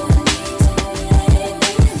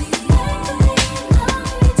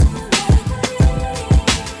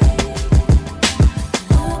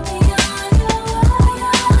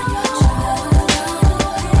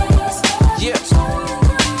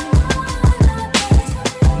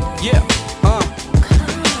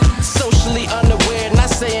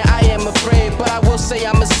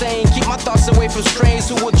 I'm insane, keep my thoughts away from strains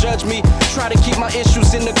who will judge me. Try to keep my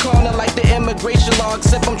issues in the corner like the immigration law,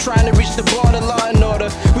 except I'm trying to reach the border, law and order.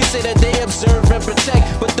 We say that they observe and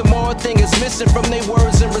protect, but the moral thing is missing from their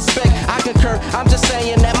words and respect. I concur, I'm just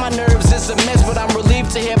saying that my nerves is a mess, but I'm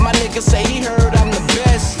relieved to hear my nigga say he heard I'm the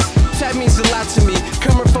best. That means a lot to me,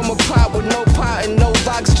 coming from a pot with no pot and no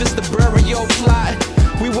locks, just a burial plot.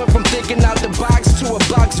 We went from thinking out the box to a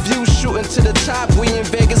box view, shooting to the top. We in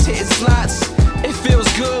Vegas hitting slots. It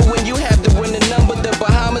feels good when you have the winning number. The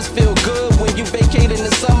Bahamas feel good when you vacate in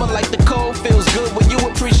the summer. Like the cold feels good when you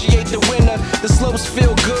appreciate the winter. The slopes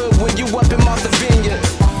feel good when you up him off the vineyard.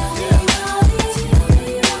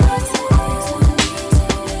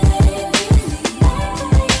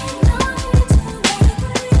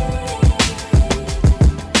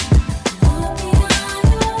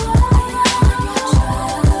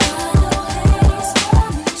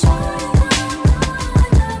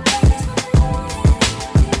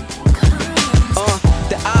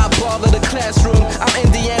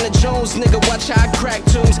 Nigga, watch how I crack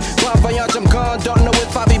tunes. Bon voyage, I'm gone, don't know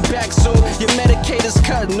if I'll be back soon. Your Medicator's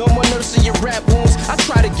cut, no more nursing your rap wounds. I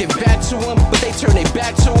try to get back to them, but they turn their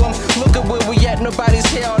back to them. Look at where we at, nobody's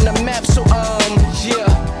here on the map. So yeah,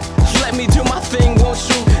 let me do my thing, won't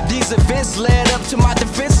you? These events led up to my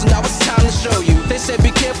defense, and now it's time to show you. They said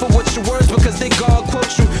be careful with your words because they gon'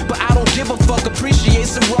 quote you, but I don't give a fuck, appreciate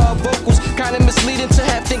some raw vocals. Kinda misleading to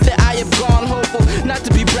have think that I have gone hopeful. Not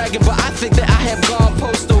to be bragging, but I think that I have gone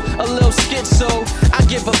postal. A little schizo, I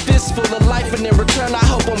give a fistful of life, and in return I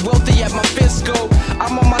hope I'm wealthy at my fiscal.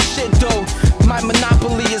 I'm on my shit though, my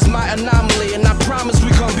monopoly is my anomaly, and I promise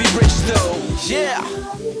we gon' be rich though. Yeah.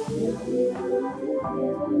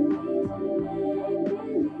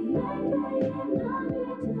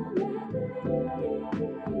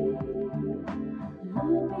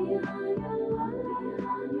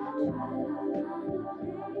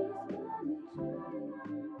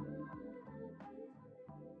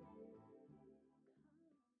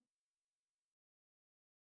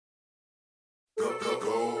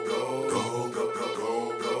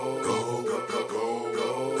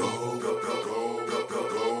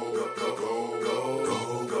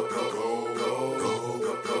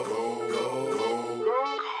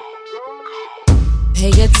 Pay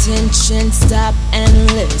attention, stop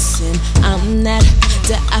and listen. I'm that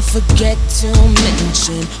I forget to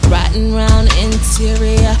mention. Riding round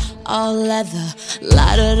interior, all leather.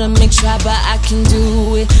 Lot of them may try, but I can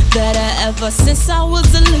do it better. Ever since I was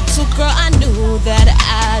a little girl, I knew that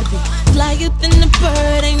I'd be flyer than a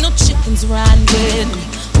bird. Ain't no chickens riding with me.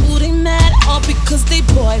 Ooh, they mad all because they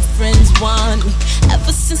boyfriends want me.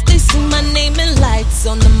 Ever since they see my name in lights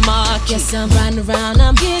on the market. Yes, I'm riding around,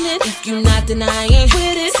 I'm in it. If you not, then I ain't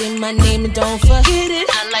with it. Say my name and don't forget it.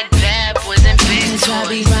 I like bad boys and big toys. I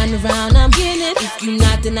be riding around, I'm in it. If you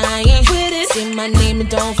not, then I ain't with it. Say my name and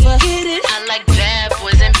don't forget it. I like bad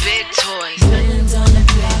boys and big toys. Rolling down the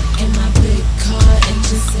block in my big car,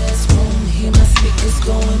 engine says boom. Hear my speakers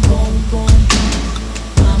going boom, boom, boom.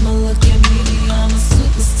 Mama, look at me, I'm a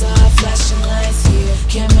superstar. Flashing lights here,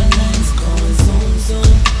 camera lens going zoom,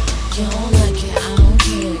 zoom. You don't like it, I don't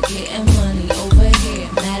care. Getting money over here.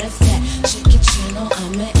 Matter of fact, check your channel,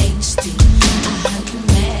 I'm in HD. I heard you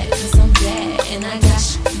mad, cause I'm bad. And I got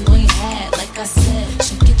shit you ain't had. Like I said,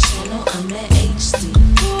 check your channel, I'm in HD.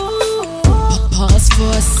 Pause for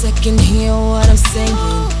a second, hear what I'm saying.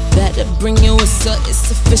 Better bring your whistle, it's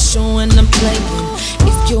official when I'm playing.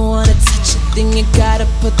 If you wanna touch it, everything, you gotta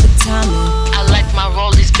put the time in. I like my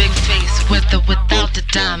rollies big face, with or without the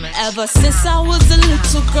diamonds. Ever since I was a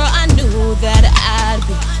little girl, I knew that I'd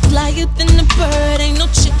be flyer than a bird. Ain't no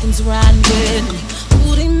chickens riding with me.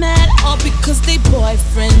 Ooh, they mad all because they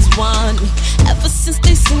boyfriends want me. Ever since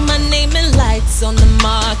they see my name in lights on the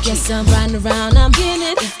market. Guess I'm riding around, I'm getting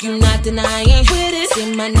it. If you not, then I ain't with it.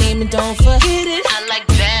 Say my name and don't forget it. I like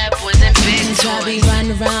bad boys and big toys. I be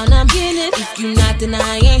riding around, I'm getting it. If you not, then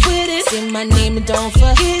I ain't with it. Say my name and don't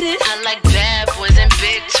forget it. I like bad boys and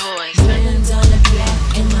big toys. Rolling down the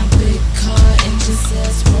block in my big car, engine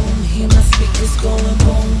says boom. Hear my speakers going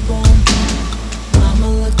boom, boom, boom. Mama,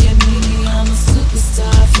 look at me, I'm a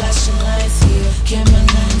superstar. Flashing lights here, camera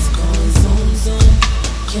lens going zoom, zoom.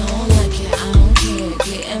 You don't like it, I don't care.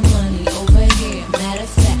 Getting money over here. Matter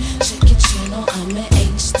of fact, check your channel, I'm in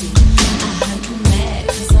HD. I heard you mad,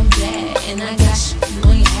 cause I'm bad. And I got shit you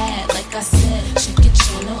ain't had. Like I said, check your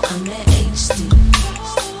channel, I'm in HD.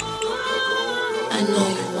 I know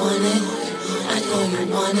you want it. I know you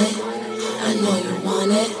want it. I know you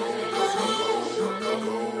want it.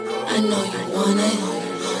 I know you want it.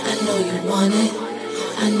 I know you want it.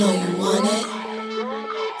 I know you want it.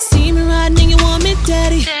 See me riding and you want me,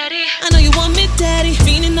 daddy. I know you want me, daddy.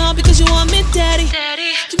 Feeling all because you want me, daddy.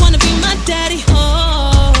 You wanna be my daddy.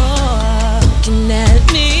 Oh, looking at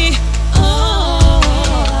me. Oh,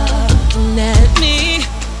 looking at me.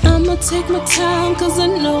 I'ma take my time cause I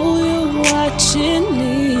know you're watching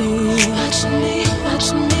me. Watching me,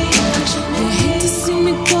 watching me, watching me. You hate to see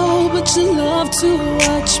me go, but you love to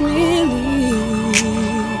watch me leave.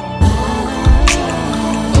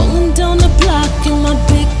 Rolling down the block in my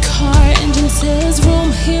big car, engine says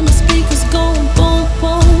room, hear my speakers going boom,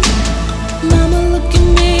 boom. Mama, look at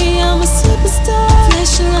me, I'm a superstar.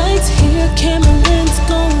 Flashing lights here, camera lens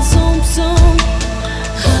going zoom, zoom.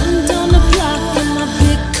 Rolling down the block in my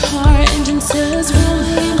big car, engine says room,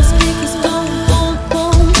 hear my speakers going boom,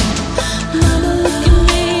 boom. Mama, look at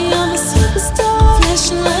me, I'm a superstar.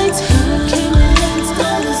 Flashing lights here, camera lens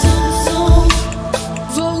going zoom, zoom.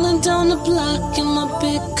 Rolling down the block in my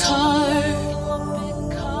big car.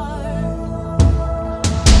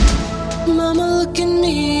 Mama, look at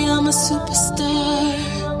me, I'm a superstar.